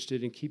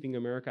interested in keeping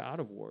America out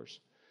of wars.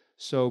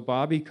 So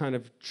Bobby kind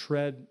of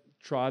trod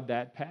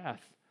that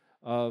path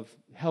of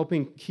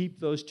helping keep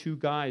those two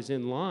guys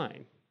in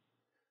line,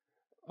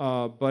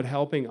 but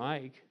helping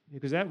Ike,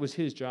 because that was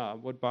his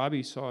job. What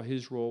Bobby saw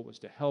his role was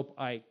to help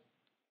Ike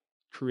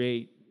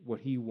create what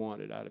he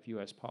wanted out of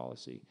U.S.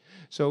 policy.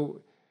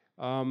 So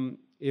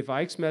if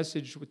Ike's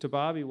message to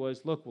Bobby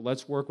was, look, well,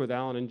 let's work with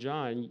Allen and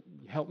John,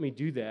 help me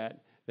do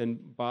that, then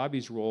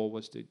Bobby's role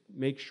was to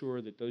make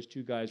sure that those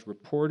two guys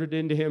reported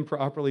into him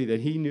properly, that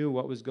he knew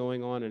what was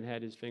going on and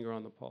had his finger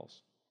on the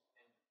pulse.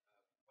 And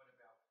what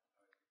about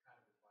the kind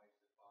of advice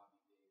that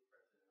Bobby gave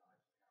President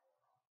Eisenhower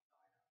on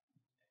China and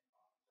on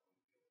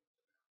some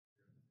of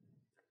the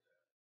feelings about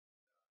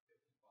there's a 55, there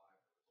was a lot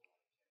of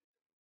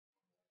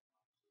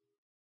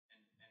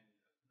tension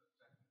and a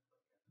second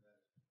quick after that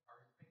is, are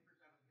his papers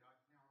out of the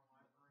Eisenhower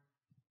Library?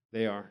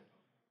 They are,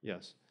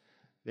 yes.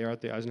 They are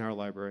at the Eisenhower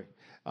Library.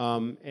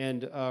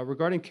 And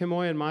regarding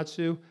Kimoy and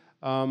Matsu,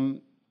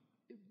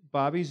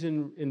 Bobby's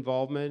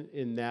involvement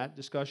in that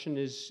discussion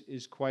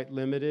is quite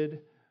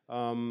limited.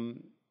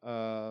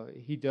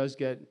 He does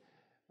get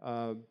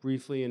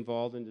briefly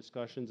involved in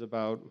discussions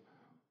about,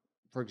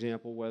 for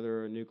example,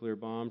 whether a nuclear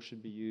bomb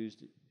should be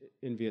used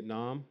in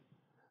Vietnam,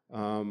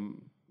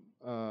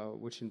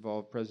 which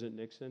involved President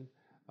Nixon.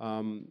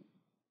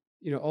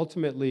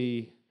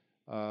 Ultimately,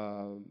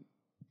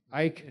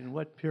 Ike. In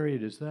what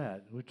period is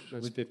that?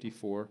 That's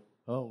 54.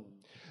 Oh.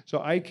 So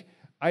Ike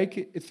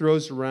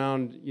throws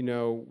around,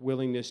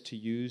 willingness to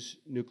use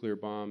nuclear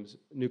bombs,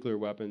 nuclear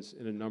weapons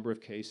in a number of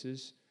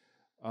cases,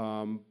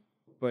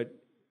 but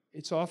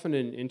it's often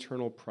in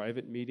internal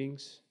private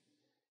meetings.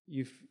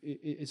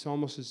 It's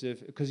almost as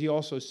if, because he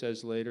also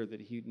says later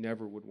that he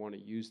never would want to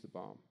use the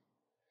bomb.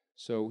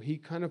 So he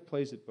kind of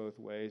plays it both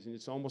ways, and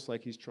it's almost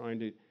like he's trying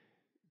to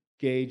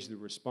gauge the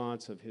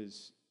response of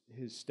his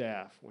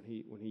staff when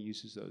he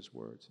uses those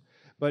words.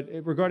 But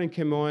regarding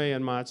Quemoy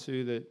and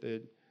Matsu,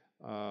 the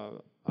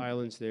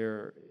islands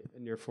there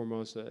near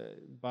Formosa,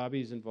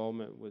 Bobby's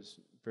involvement was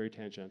very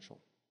tangential.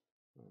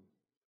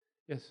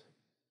 Yes?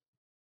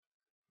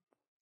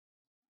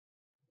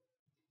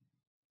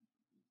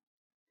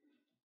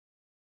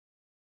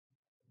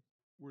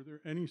 Were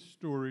there any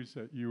stories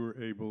that you were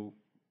able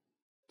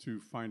to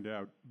find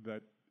out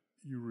that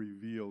you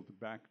revealed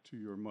back to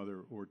your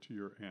mother or to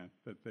your aunt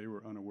that they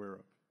were unaware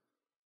of?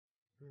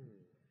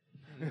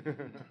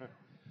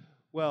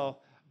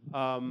 Well,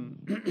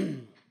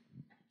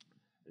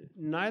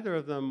 neither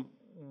of them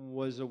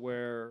was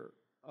aware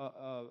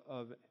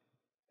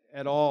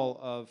at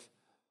all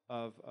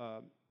of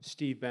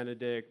Steve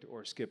Benedict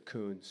or Skip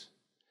Coons.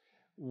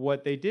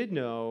 What they did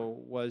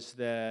know was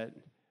that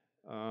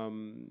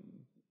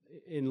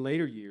in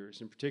later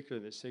years, in particular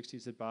in the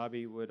 60s, that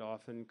Bobby would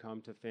often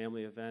come to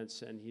family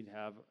events and he'd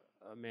have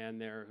a man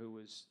there who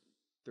was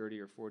 30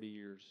 or 40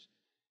 years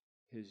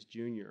his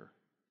junior.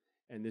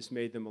 And this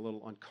made them a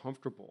little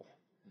uncomfortable.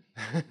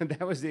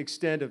 That was the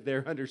extent of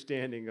their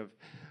understanding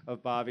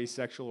of Bobby's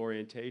sexual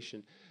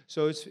orientation.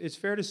 So it's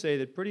fair to say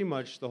that pretty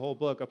much the whole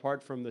book,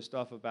 apart from the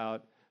stuff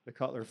about the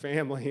Cutler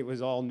family,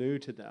 was all new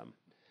to them.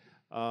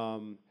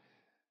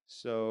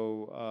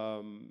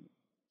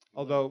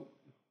 Although...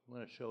 You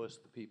want to show us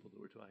the people that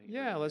we're talking about?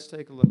 Yeah, let's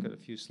take a look at a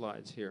few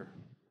slides here.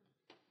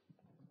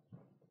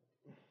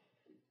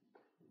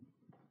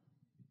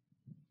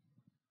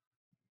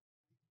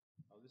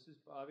 Oh, this is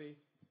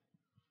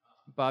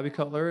Bobby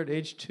Cutler at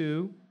age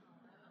 2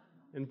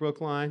 in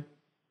Brookline.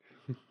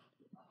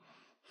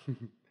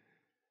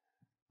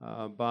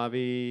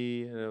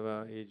 Bobby at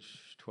about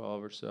age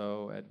 12 or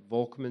so at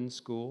Volkman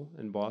School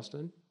in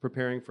Boston,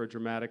 preparing for a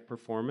dramatic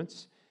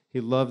performance. He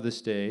loved the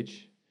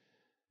stage.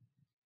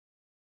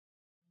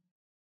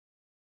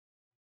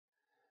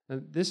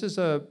 And this is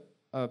a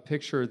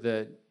picture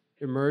that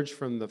emerged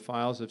from the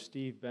files of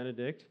Steve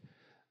Benedict.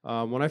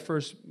 When I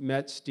first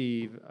met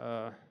Steve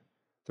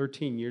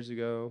 13 years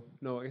ago,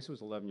 no, I guess it was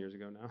 11 years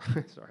ago now,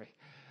 sorry.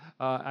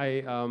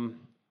 I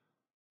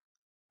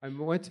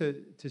went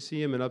to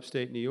see him in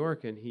upstate New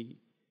York, and he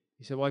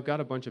said, well, I've got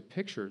a bunch of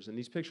pictures, and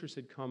these pictures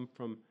had come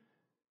from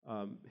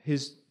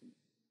his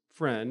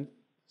friend,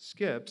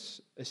 Skip's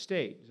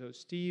estate. So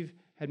Steve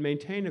had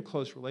maintained a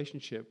close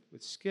relationship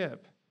with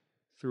Skip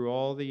through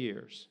all the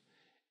years.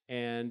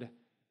 And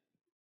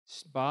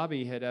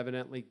Bobby had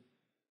evidently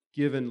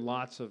given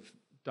lots of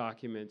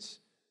documents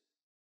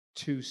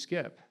to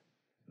Skip.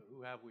 So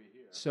who have we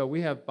here? So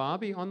we have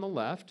Bobby on the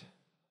left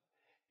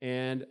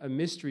and a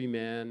mystery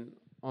man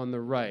on the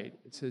right.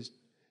 It says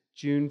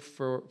June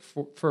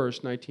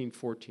 1st,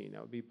 1914.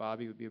 That would be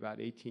Bobby, would be about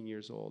 18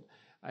 years old.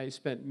 I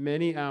spent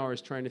many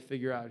hours trying to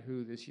figure out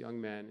who this young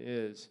man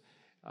is.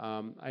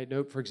 I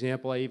note, for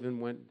example,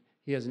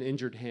 he has an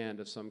injured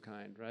hand of some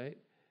kind, right?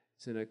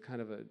 It's in a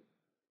kind of a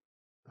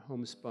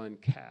homespun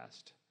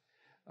cast.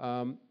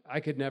 I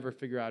could never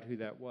figure out who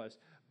that was.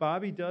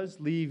 Bobby does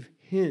leave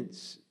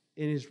hints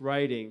in his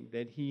writing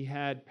that he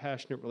had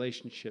passionate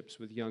relationships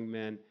with young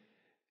men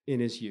in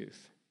his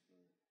youth.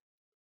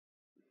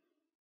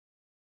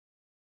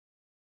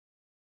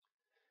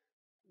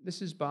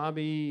 This is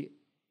Bobby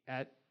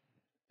at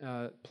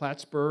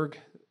Plattsburgh,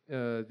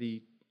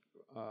 the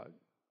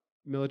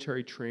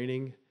military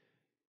training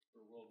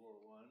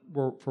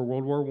for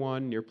World War I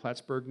near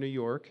Plattsburgh, New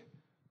York.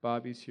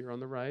 Bobby's here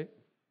on the right.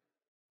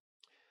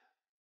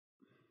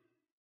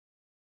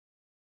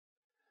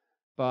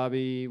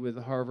 Bobby with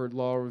the Harvard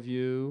Law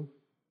Review,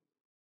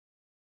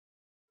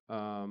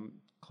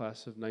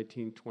 class of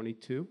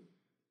 1922.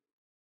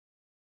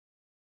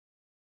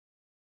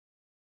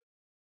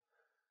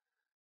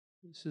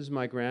 This is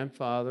my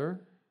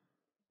grandfather,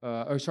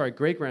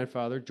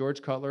 great-grandfather,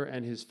 George Cutler,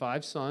 and his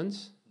 5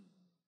 sons,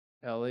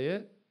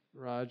 Elliot,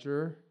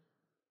 Roger,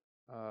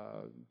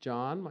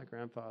 John, my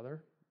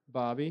grandfather,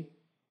 Bobby,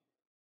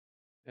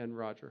 and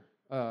Roger.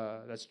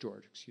 That's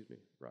George, excuse me,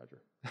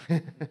 Roger.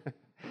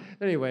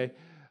 Anyway,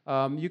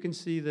 you can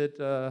see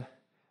that,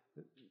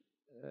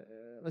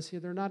 let's see,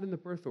 they're not in the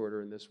birth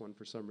order in this one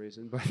for some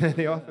reason, but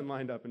they often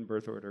lined up in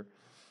birth order.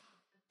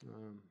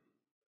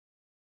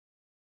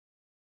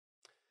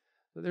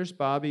 So there's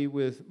Bobby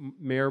with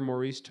Mayor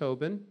Maurice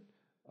Tobin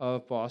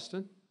of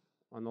Boston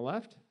on the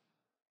left.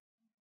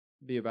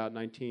 Be about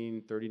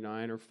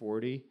 1939 or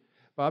 40.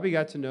 Bobby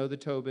got to know the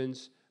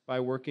Tobins by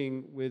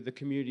working with the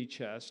Community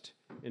Chest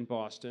in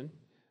Boston,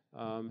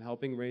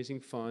 helping raising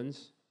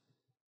funds,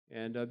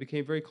 and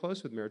became very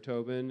close with Mayor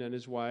Tobin and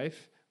his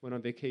wife, went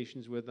on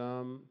vacations with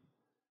them.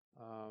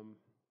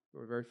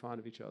 Were very fond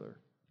of each other.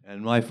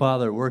 And my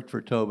father worked for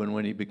Tobin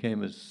when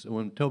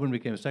when Tobin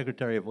became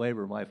Secretary of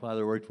Labor. My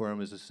father worked for him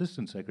as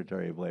Assistant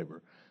Secretary of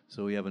Labor.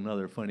 So we have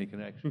another funny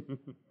connection.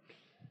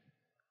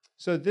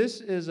 So this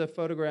is a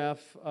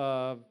photograph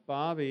of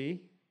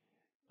Bobby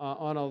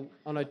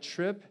on a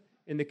trip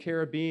in the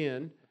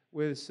Caribbean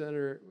with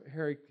Senator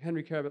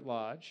Henry Cabot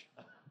Lodge.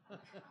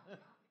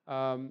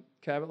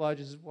 Cabot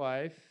Lodge's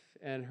wife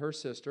and her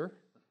sister.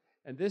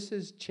 And this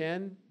is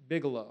Chen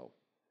Bigelow,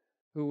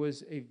 who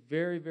was a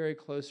very, very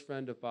close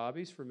friend of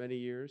Bobby's for many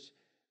years.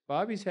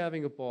 Bobby's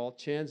having a ball.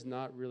 Chan's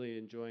not really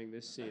enjoying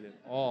this scene at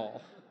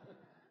all.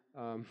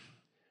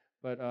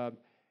 But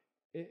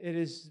it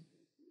is...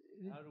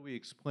 How do we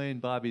explain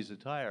Bobby's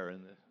attire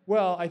in this?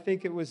 Well, I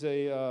think it was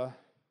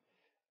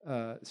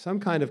some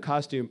kind of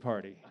costume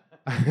party.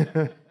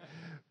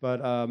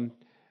 But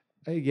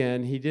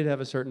again, he did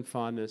have a certain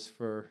fondness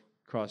for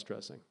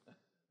cross-dressing.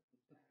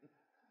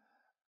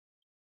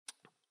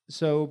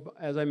 So,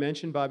 as I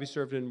mentioned, Bobby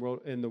served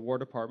in the War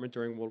Department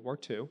during World War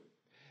II.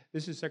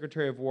 This is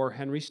Secretary of War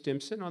Henry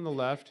Stimson on the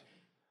left,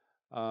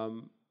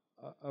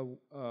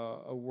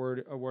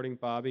 awarding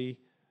Bobby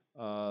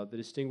the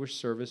Distinguished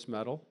Service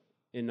Medal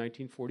in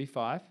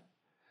 1945.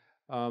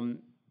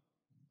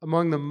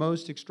 Among the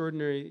most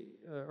extraordinary,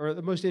 or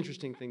the most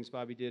interesting things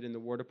Bobby did in the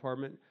War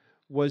Department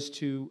was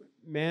to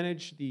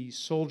manage the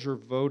soldier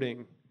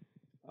voting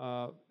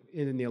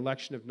in the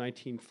election of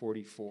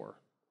 1944.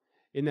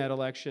 In that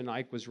election,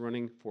 Ike was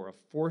running for a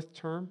fourth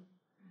term.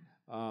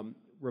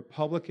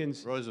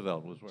 Republicans...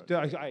 Roosevelt was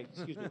running.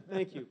 Excuse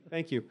me,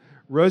 thank you.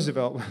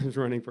 Roosevelt was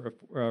running for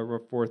a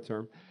fourth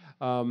term.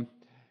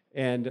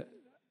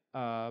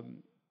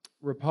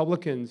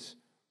 Republicans,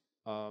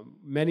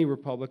 many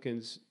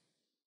Republicans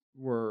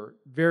were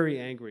very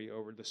angry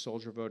over the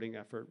soldier voting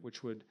effort,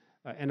 which would,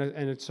 and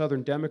a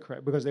Southern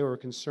Democrat, because they were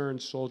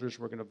concerned soldiers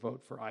were going to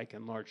vote for Ike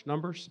in large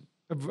numbers.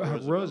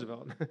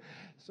 Roosevelt.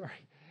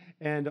 Sorry.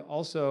 And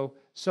also,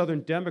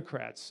 Southern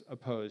Democrats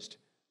opposed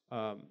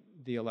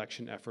the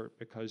election effort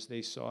because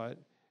they saw it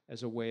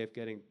as a way of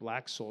getting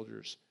black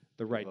soldiers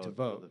the right to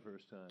vote. For the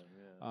first time,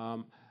 yeah.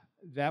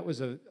 That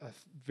was a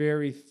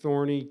very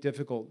thorny,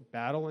 difficult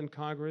battle in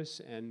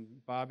Congress, and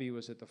Bobby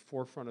was at the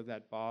forefront of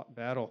that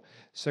battle.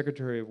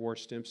 Secretary of War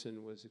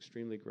Stimson was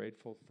extremely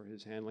grateful for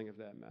his handling of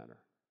that matter.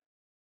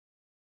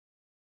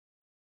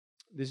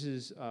 This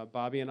is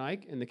Bobby and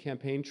Ike in the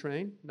campaign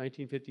train,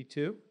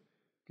 1952. You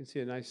can see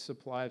a nice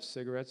supply of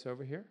cigarettes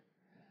over here.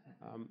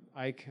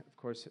 Ike, of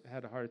course,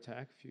 had a heart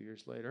attack a few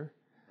years later.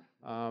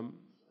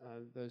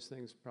 Those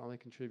things probably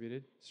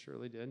contributed,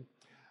 surely did.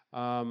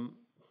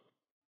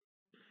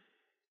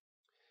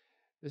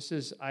 This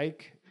is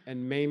Ike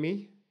and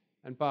Mamie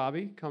and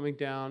Bobby coming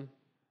down.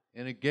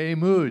 In a gay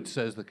mood,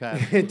 says the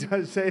captain. It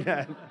does say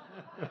that.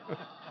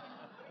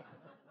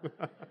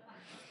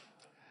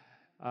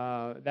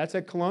 That's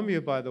at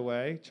Columbia, by the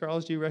way.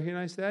 Charles, do you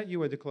recognize that?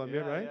 You went to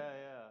Columbia, right?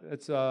 Yeah.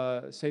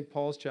 It's St.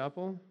 Paul's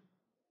Chapel.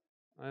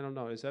 I don't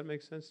know. Does that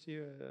make sense to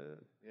you?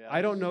 Yes,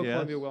 I don't know yes,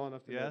 Columbia well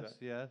enough to know that.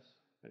 Yes.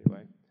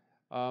 Anyway.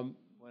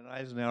 When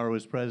Eisenhower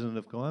was president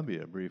of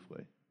Columbia,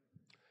 briefly.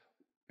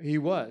 He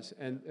was,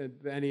 and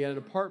he had an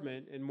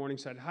apartment in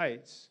Morningside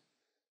Heights,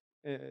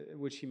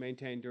 which he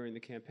maintained during the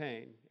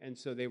campaign. And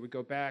so they would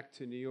go back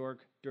to New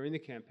York during the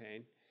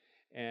campaign,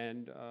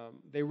 and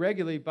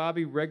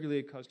Bobby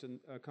regularly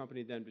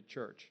accompanied them to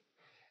church.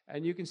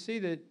 And you can see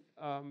that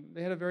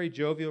they had a very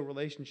jovial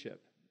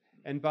relationship.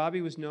 And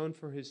Bobby was known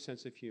for his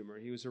sense of humor.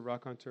 He was a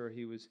raconteur.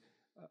 He was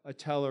a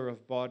teller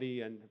of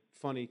bawdy and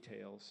funny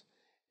tales.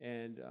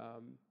 And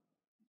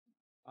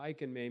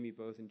Ike and Mamie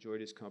both enjoyed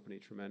his company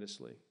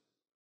tremendously.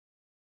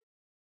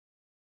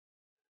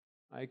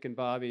 Ike and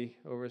Bobby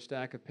over a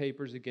stack of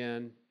papers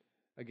again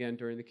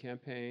during the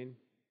campaign.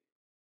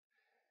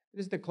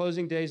 This is the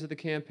closing days of the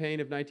campaign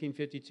of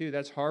 1952.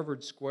 That's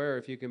Harvard Square,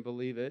 if you can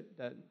believe it,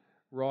 that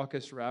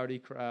raucous, rowdy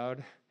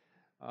crowd.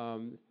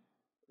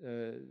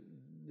 The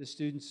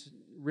students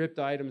ripped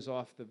items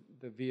off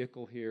the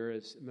vehicle here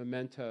as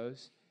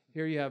mementos.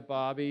 Here you have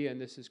Bobby, and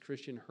this is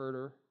Christian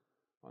Herter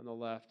on the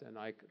left, and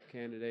Ike,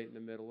 candidate, in the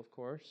middle, of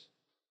course.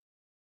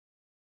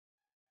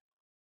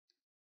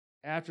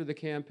 After the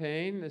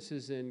campaign, this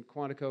is in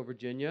Quantico,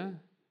 Virginia.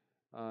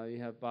 You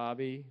have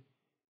Bobby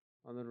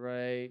on the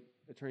right,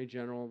 Attorney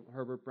General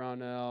Herbert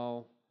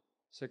Brownell,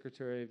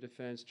 Secretary of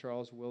Defense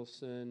Charles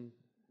Wilson,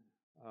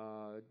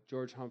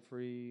 George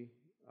Humphrey,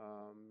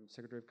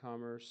 Secretary of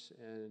Commerce,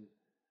 and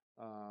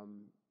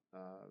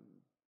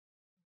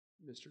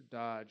Mr.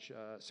 Dodge,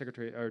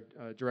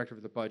 Director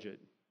of the Budget.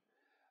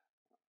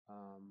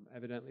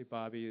 Evidently,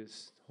 Bobby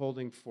is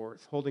holding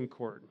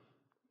court.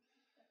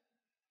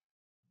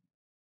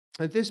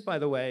 And this, by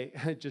the way,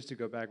 just to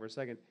go back for a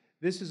second,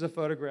 this is a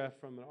photograph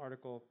from an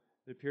article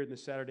that appeared in the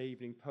Saturday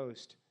Evening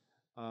Post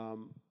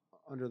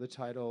under the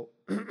title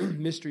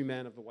Mystery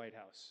Man of the White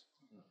House,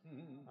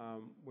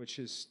 which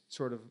is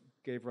sort of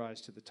gave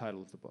rise to the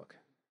title of the book.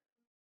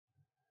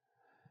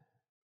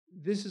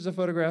 This is a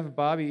photograph of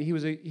Bobby.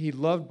 He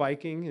loved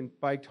biking and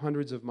biked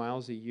hundreds of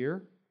miles a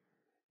year.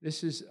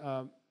 This is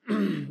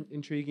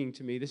intriguing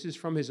to me. This is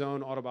from his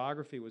own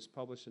autobiography. It was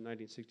published in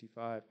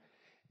 1965.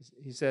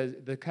 He says,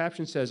 the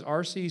caption says,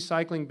 R.C.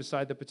 cycling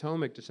beside the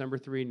Potomac, December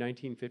 3,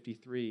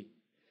 1953.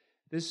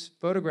 This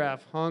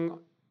photograph hung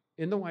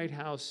in the White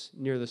House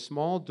near the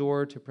small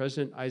door to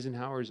President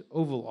Eisenhower's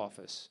Oval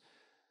Office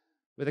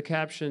with a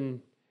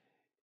caption,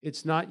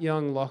 "It's not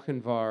young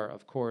Lochinvar,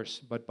 of course,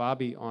 but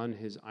Bobby on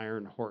his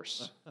iron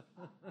horse."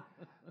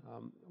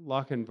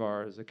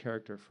 Lochinvar is a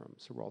character from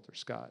Sir Walter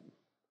Scott.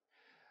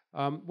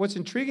 What's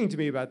intriguing to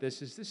me about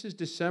this is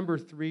December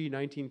 3,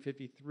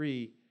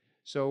 1953,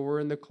 so we're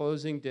in the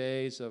closing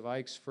days of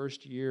Ike's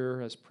first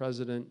year as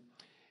president,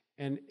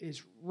 and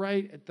is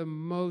right at the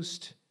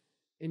most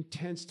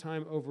intense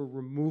time over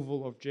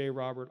removal of J.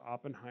 Robert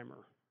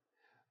Oppenheimer.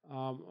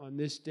 On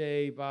this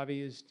day,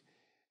 Bobby is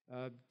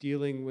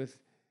dealing with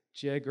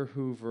J. Edgar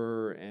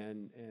Hoover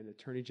and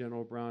Attorney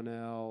General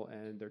Brownell,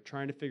 and they're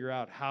trying to figure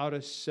out how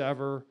to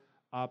sever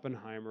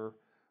Oppenheimer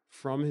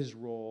from his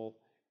role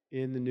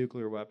in the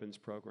nuclear weapons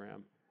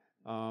program.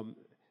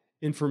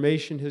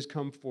 Information has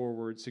come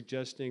forward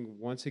suggesting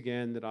once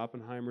again that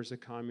Oppenheimer's a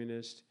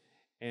communist,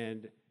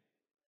 and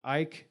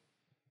Ike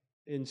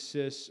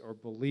insists or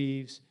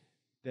believes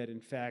that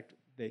in fact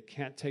they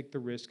can't take the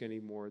risk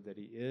anymore that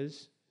he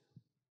is,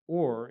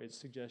 or it's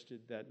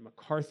suggested that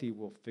McCarthy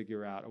will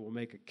figure out or will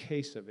make a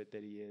case of it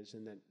that he is,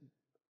 and that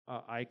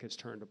Ike has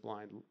turned a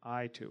blind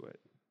eye to it.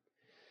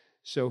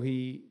 So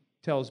he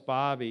tells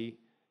Bobby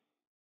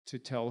to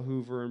tell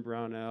Hoover and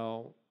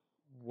Brownell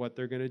what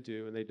they're going to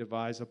do, and they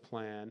devise a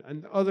plan.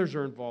 And others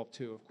are involved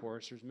too, of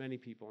course. There's many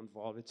people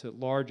involved. It's a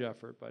large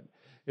effort, but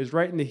it's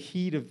right in the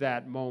heat of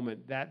that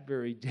moment, that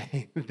very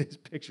day that this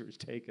picture is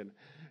taken.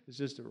 It's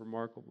just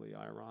remarkably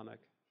ironic.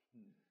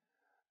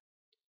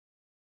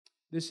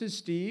 This is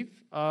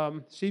Steve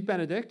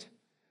Benedict,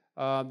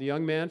 the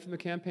young man from the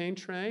campaign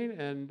train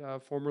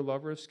and former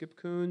lover of Skip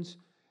Koons.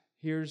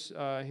 Here's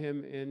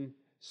him in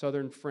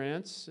southern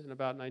France in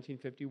about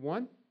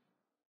 1951.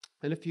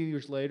 And a few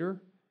years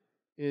later,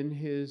 in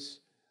his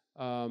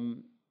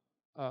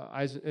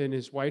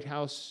White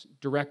House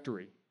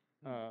directory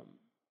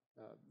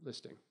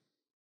listing.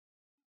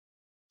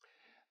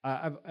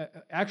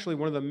 Actually,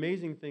 one of the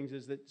amazing things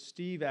is that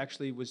Steve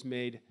actually was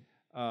made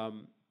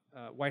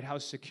White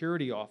House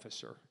security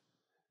officer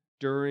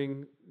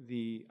during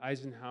the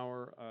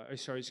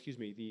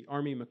the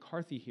Army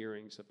McCarthy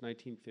hearings of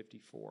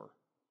 1954.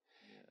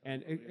 Yeah,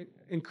 and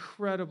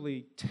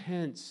incredibly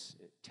tense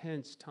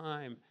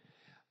time.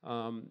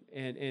 And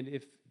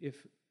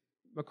if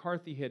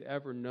McCarthy had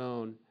ever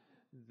known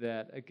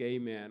that a gay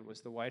man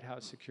was the White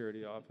House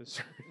security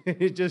officer,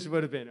 it just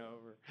would have been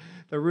over.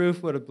 The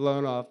roof would have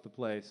blown off the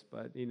place,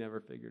 but he never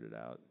figured it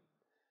out.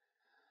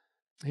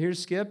 Here's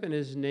Skip in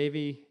his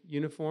Navy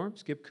uniform,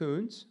 Skip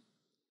Koons,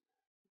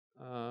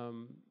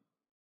 the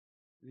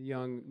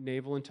young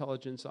naval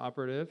intelligence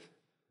operative.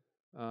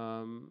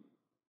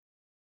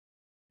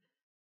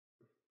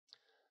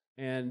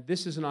 And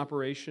this is an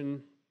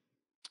operation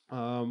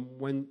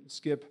when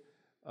Skip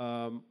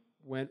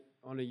went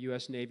on a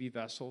U.S. Navy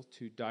vessel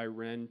to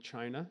Dairen,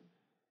 China,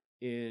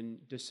 in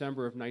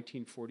December of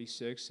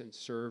 1946 and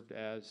served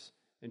as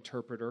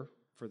interpreter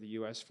for the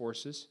U.S.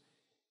 forces.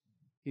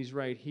 He's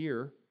right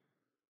here,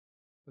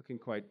 looking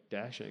quite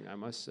dashing, I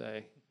must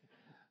say.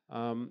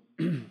 And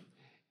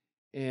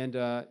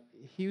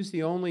he was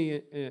the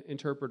only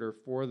interpreter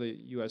for the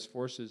U.S.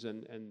 forces,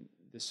 and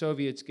the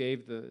Soviets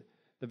gave the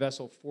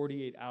vessel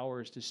 48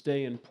 hours to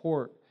stay in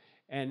port.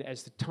 And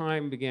as the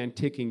time began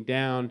ticking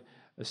down,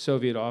 a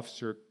Soviet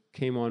officer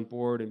came on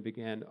board and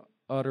began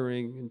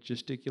uttering and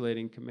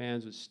gesticulating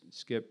commands, which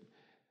Skip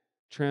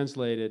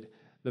translated.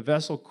 The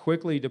vessel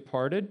quickly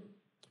departed,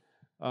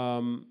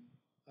 and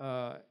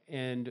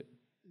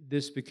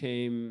this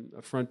became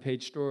a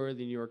front-page story of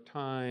the New York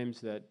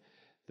Times that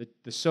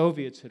the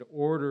Soviets had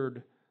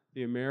ordered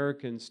the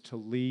Americans to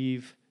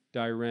leave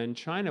Dairen,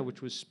 China,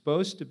 which was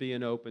supposed to be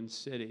an open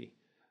city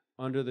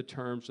under the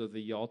terms of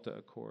the Yalta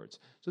Accords.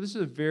 So this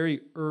is a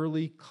very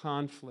early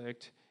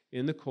conflict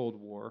in the Cold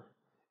War,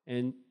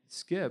 and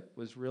Skip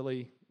was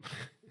really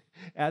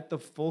at the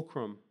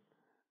fulcrum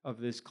of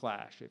this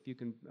clash, if you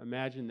can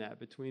imagine that,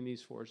 between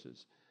these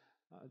forces.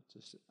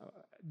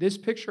 This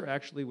picture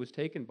actually was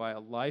taken by a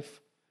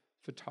life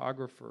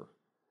photographer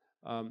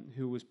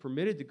who was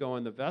permitted to go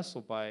on the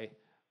vessel by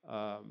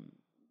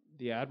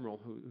the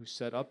admiral who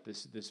set up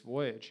this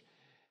voyage,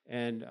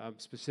 and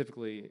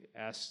specifically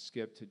asked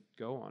Skip to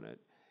go on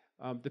it.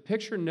 The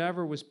picture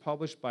never was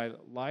published by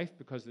Life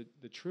because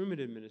the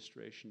Truman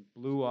administration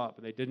blew up,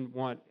 and they didn't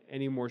want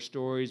any more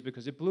stories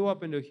because it blew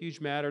up into a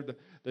huge matter.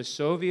 The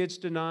Soviets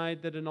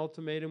denied that an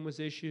ultimatum was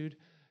issued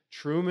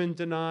Truman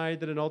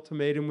denied that an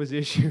ultimatum was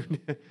issued.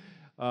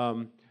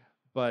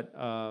 But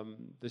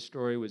the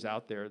story was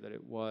out there that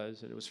it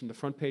was, and it was from the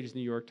front page of the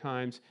New York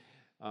Times.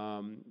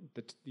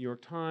 The New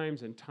York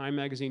Times and Time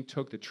magazine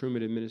took the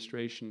Truman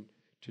administration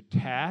to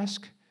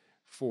task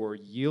for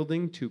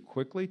yielding too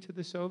quickly to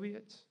the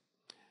Soviets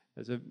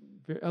as a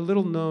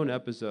little-known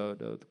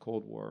episode of the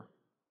Cold War.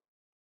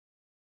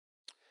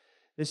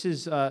 This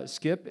is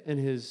Skip in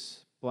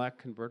his black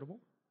convertible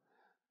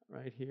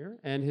right here,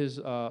 and his,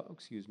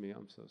 excuse me,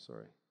 I'm so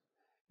sorry,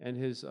 and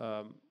his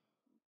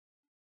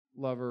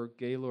lover,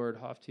 Gaylord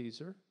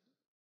Hofteaser,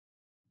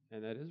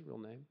 and that is his real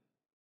name,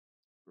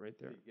 right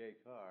there. Gay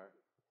car.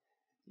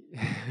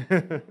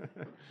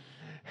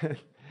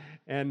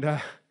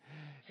 And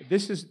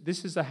this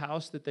is a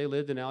house that they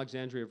lived in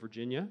Alexandria,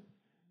 Virginia.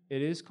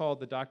 It is called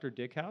the Dr.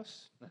 Dick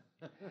House.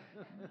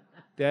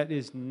 That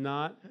is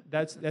not,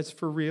 that's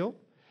for real.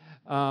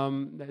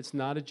 That's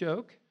not a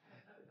joke.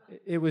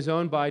 It was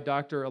owned by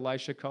Dr.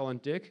 Elisha Cullen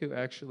Dick, who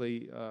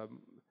actually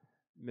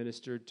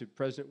ministered to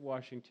President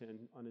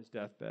Washington on his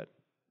deathbed.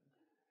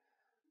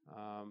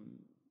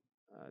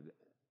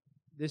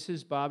 This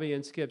is Bobby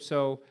and Skip.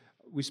 So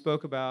we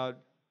spoke about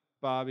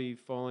Bobby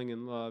falling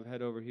in love,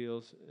 head over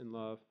heels in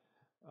love,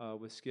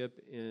 with Skip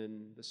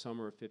in the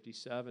summer of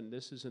 '57.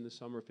 This is in the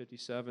summer of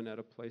 '57 at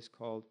a place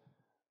called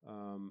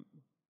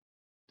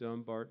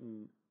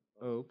Dumbarton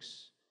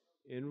Oaks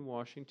in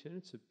Washington.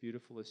 It's a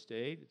beautiful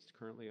estate. It's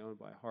currently owned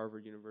by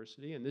Harvard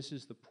University. And this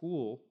is the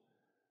pool.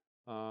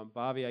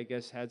 Bobby, I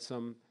guess, had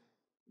some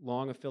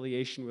long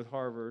affiliation with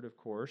Harvard, of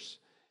course,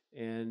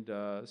 and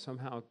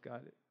somehow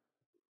got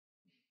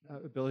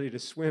ability to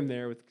swim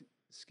there with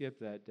Skip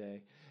that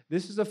day.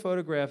 This is a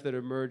photograph that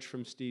emerged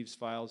from Steve's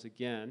files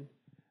again.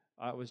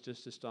 I was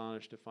just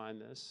astonished to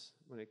find this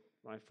when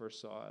I first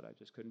saw it. I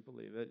just couldn't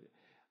believe it.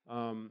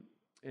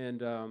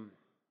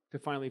 To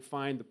finally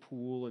find the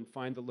pool and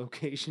find the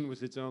location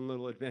was its own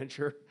little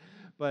adventure.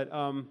 But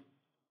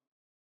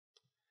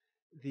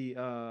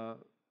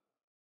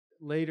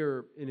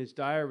later in his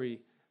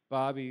diary,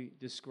 Bobby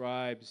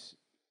describes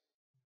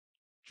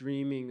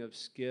dreaming of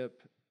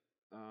Skip,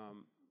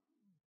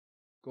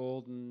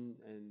 golden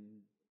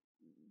and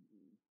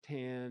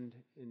tanned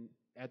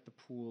at the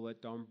pool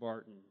at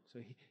Dumbarton. So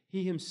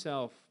he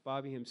himself,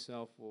 Bobby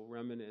himself, will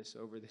reminisce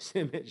over this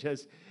image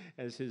as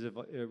his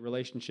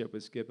relationship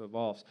with Skip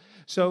evolves.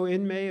 So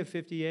in May of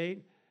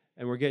 '58,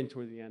 and we're getting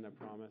toward the end, I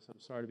promise.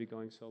 I'm sorry to be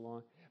going so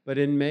long. But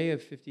in May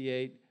of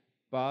 '58,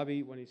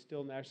 Bobby, when he's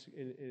still at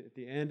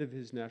the end of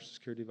his National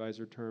Security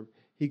Advisor term,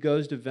 he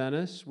goes to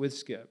Venice with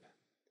Skip.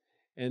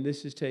 And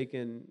this is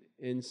taken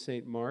in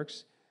St.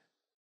 Mark's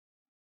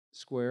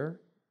Square,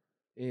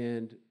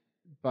 and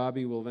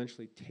Bobby will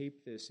eventually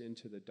tape this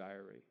into the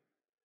diary.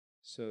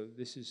 So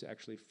this is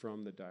actually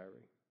from the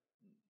diary.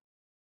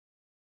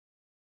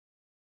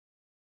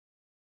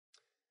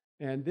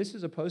 And this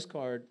is a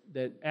postcard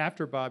that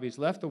after Bobby's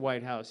left the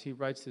White House, he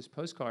writes this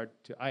postcard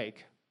to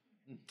Ike.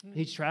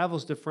 He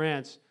travels to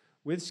France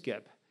with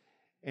Skip,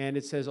 and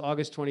it says,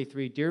 August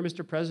 23, Dear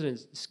Mr.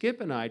 President,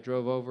 Skip and I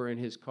drove over in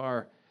his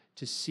car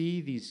to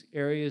see these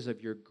areas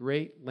of your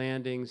great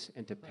landings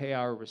and to pay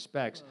our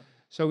respects.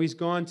 So he's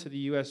gone to the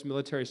U.S.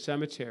 military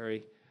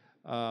cemetery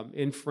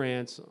in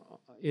France,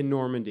 in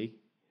Normandy.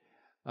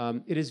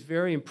 It is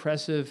very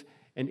impressive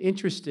and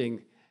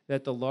interesting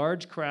that the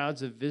large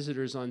crowds of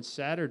visitors on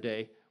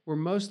Saturday were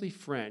mostly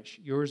French,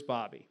 yours,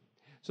 Bobby.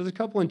 So there's a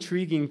couple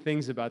intriguing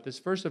things about this.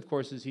 First, of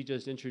course, is he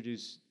just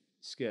introduced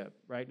Skip,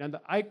 right? Now,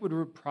 Ike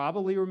would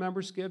probably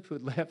remember Skip, who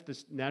had left the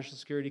National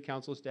Security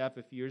Council staff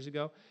a few years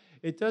ago.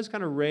 It does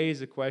kind of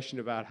raise a question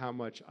about how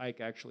much Ike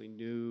actually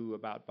knew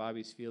about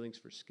Bobby's feelings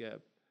for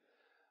Skip.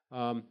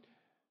 And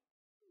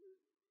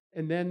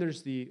then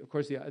there's of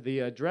course, the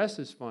address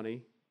is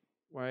funny,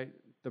 right?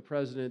 The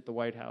President, the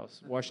White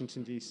House,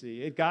 Washington,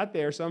 D.C. It got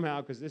there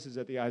somehow because this is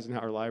at the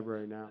Eisenhower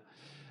Library now.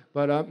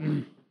 But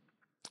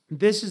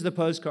this is the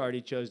postcard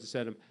he chose to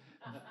send him.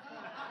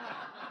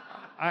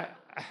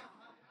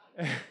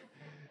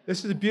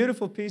 This is a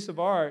beautiful piece of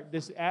art,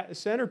 this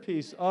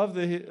centerpiece of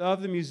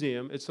the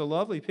museum. It's a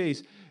lovely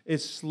piece.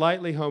 It's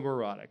slightly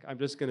homoerotic. I'm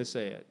just going to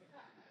say it.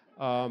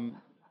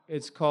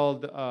 It's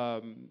called,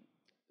 I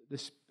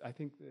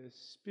think, The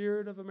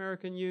Spirit of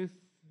American Youth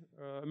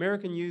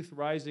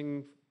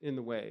Rising in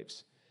the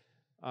Waves,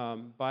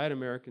 by an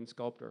American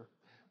sculptor.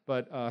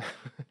 But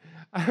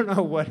I don't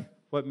know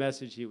what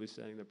message he was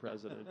sending the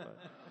president.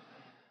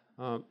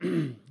 But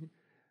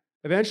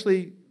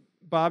eventually,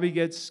 Bobby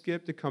gets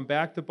Skip to come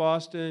back to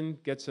Boston,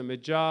 gets him a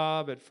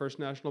job at First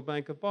National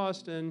Bank of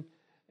Boston,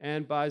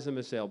 and buys him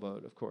a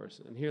sailboat, of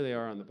course. And here they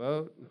are on the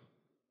boat.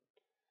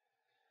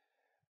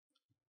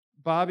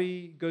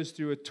 Bobby goes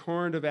through a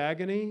torrent of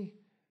agony.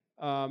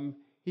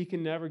 He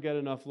can never get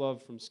enough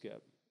love from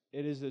Skip.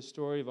 It is a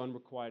story of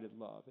unrequited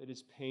love. It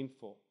is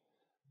painful,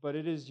 but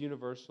it is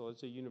universal.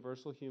 It's a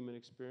universal human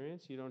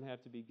experience. You don't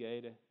have to be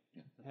gay to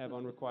have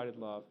unrequited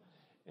love.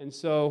 And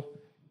so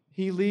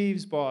he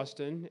leaves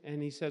Boston,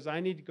 and he says, I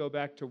need to go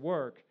back to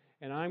work,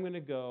 and I'm going to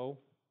go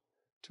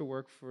to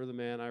work for the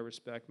man I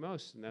respect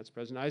most, and that's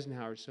President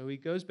Eisenhower. So he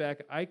goes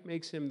back. Ike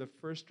makes him the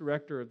first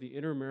director of the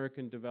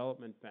Inter-American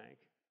Development Bank.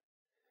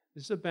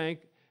 This is a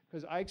bank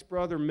because Ike's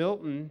brother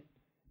Milton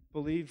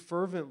believed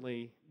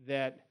fervently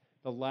that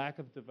the lack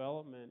of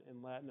development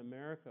in Latin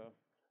America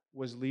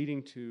was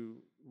leading to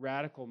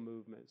radical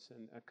movements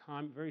and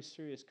a very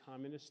serious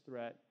communist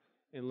threat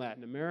in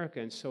Latin America.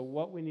 And so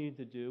what we needed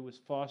to do was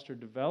foster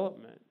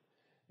development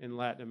in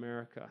Latin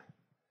America.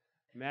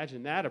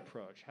 Imagine that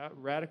approach. How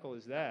radical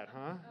is that,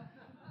 huh?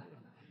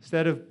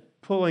 Instead of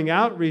pulling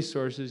out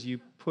resources, you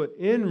put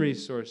in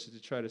resources to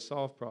try to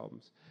solve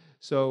problems.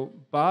 So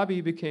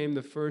Bobby became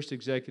the first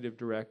executive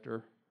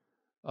director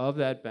of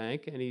that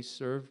bank, and he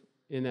served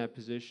in that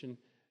position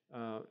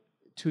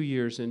 2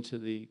 years into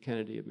the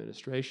Kennedy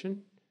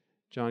administration.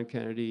 John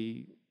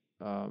Kennedy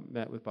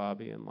met with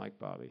Bobby and liked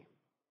Bobby.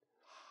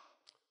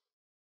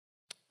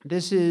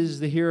 This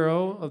is the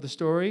hero of the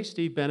story,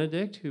 Steve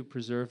Benedict, who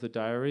preserved the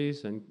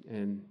diaries,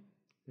 and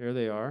there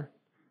they are.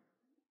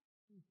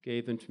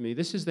 Gave them to me.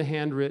 This is the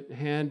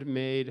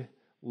handmade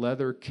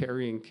leather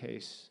carrying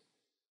case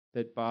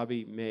that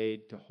Bobby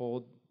made to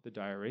hold the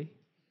diary,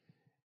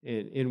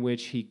 in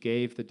which he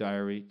gave the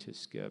diary to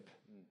Skip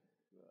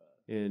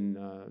in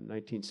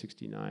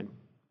 1969.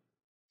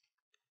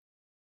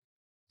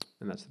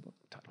 And that's the book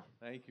title.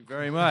 Thank you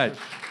very much.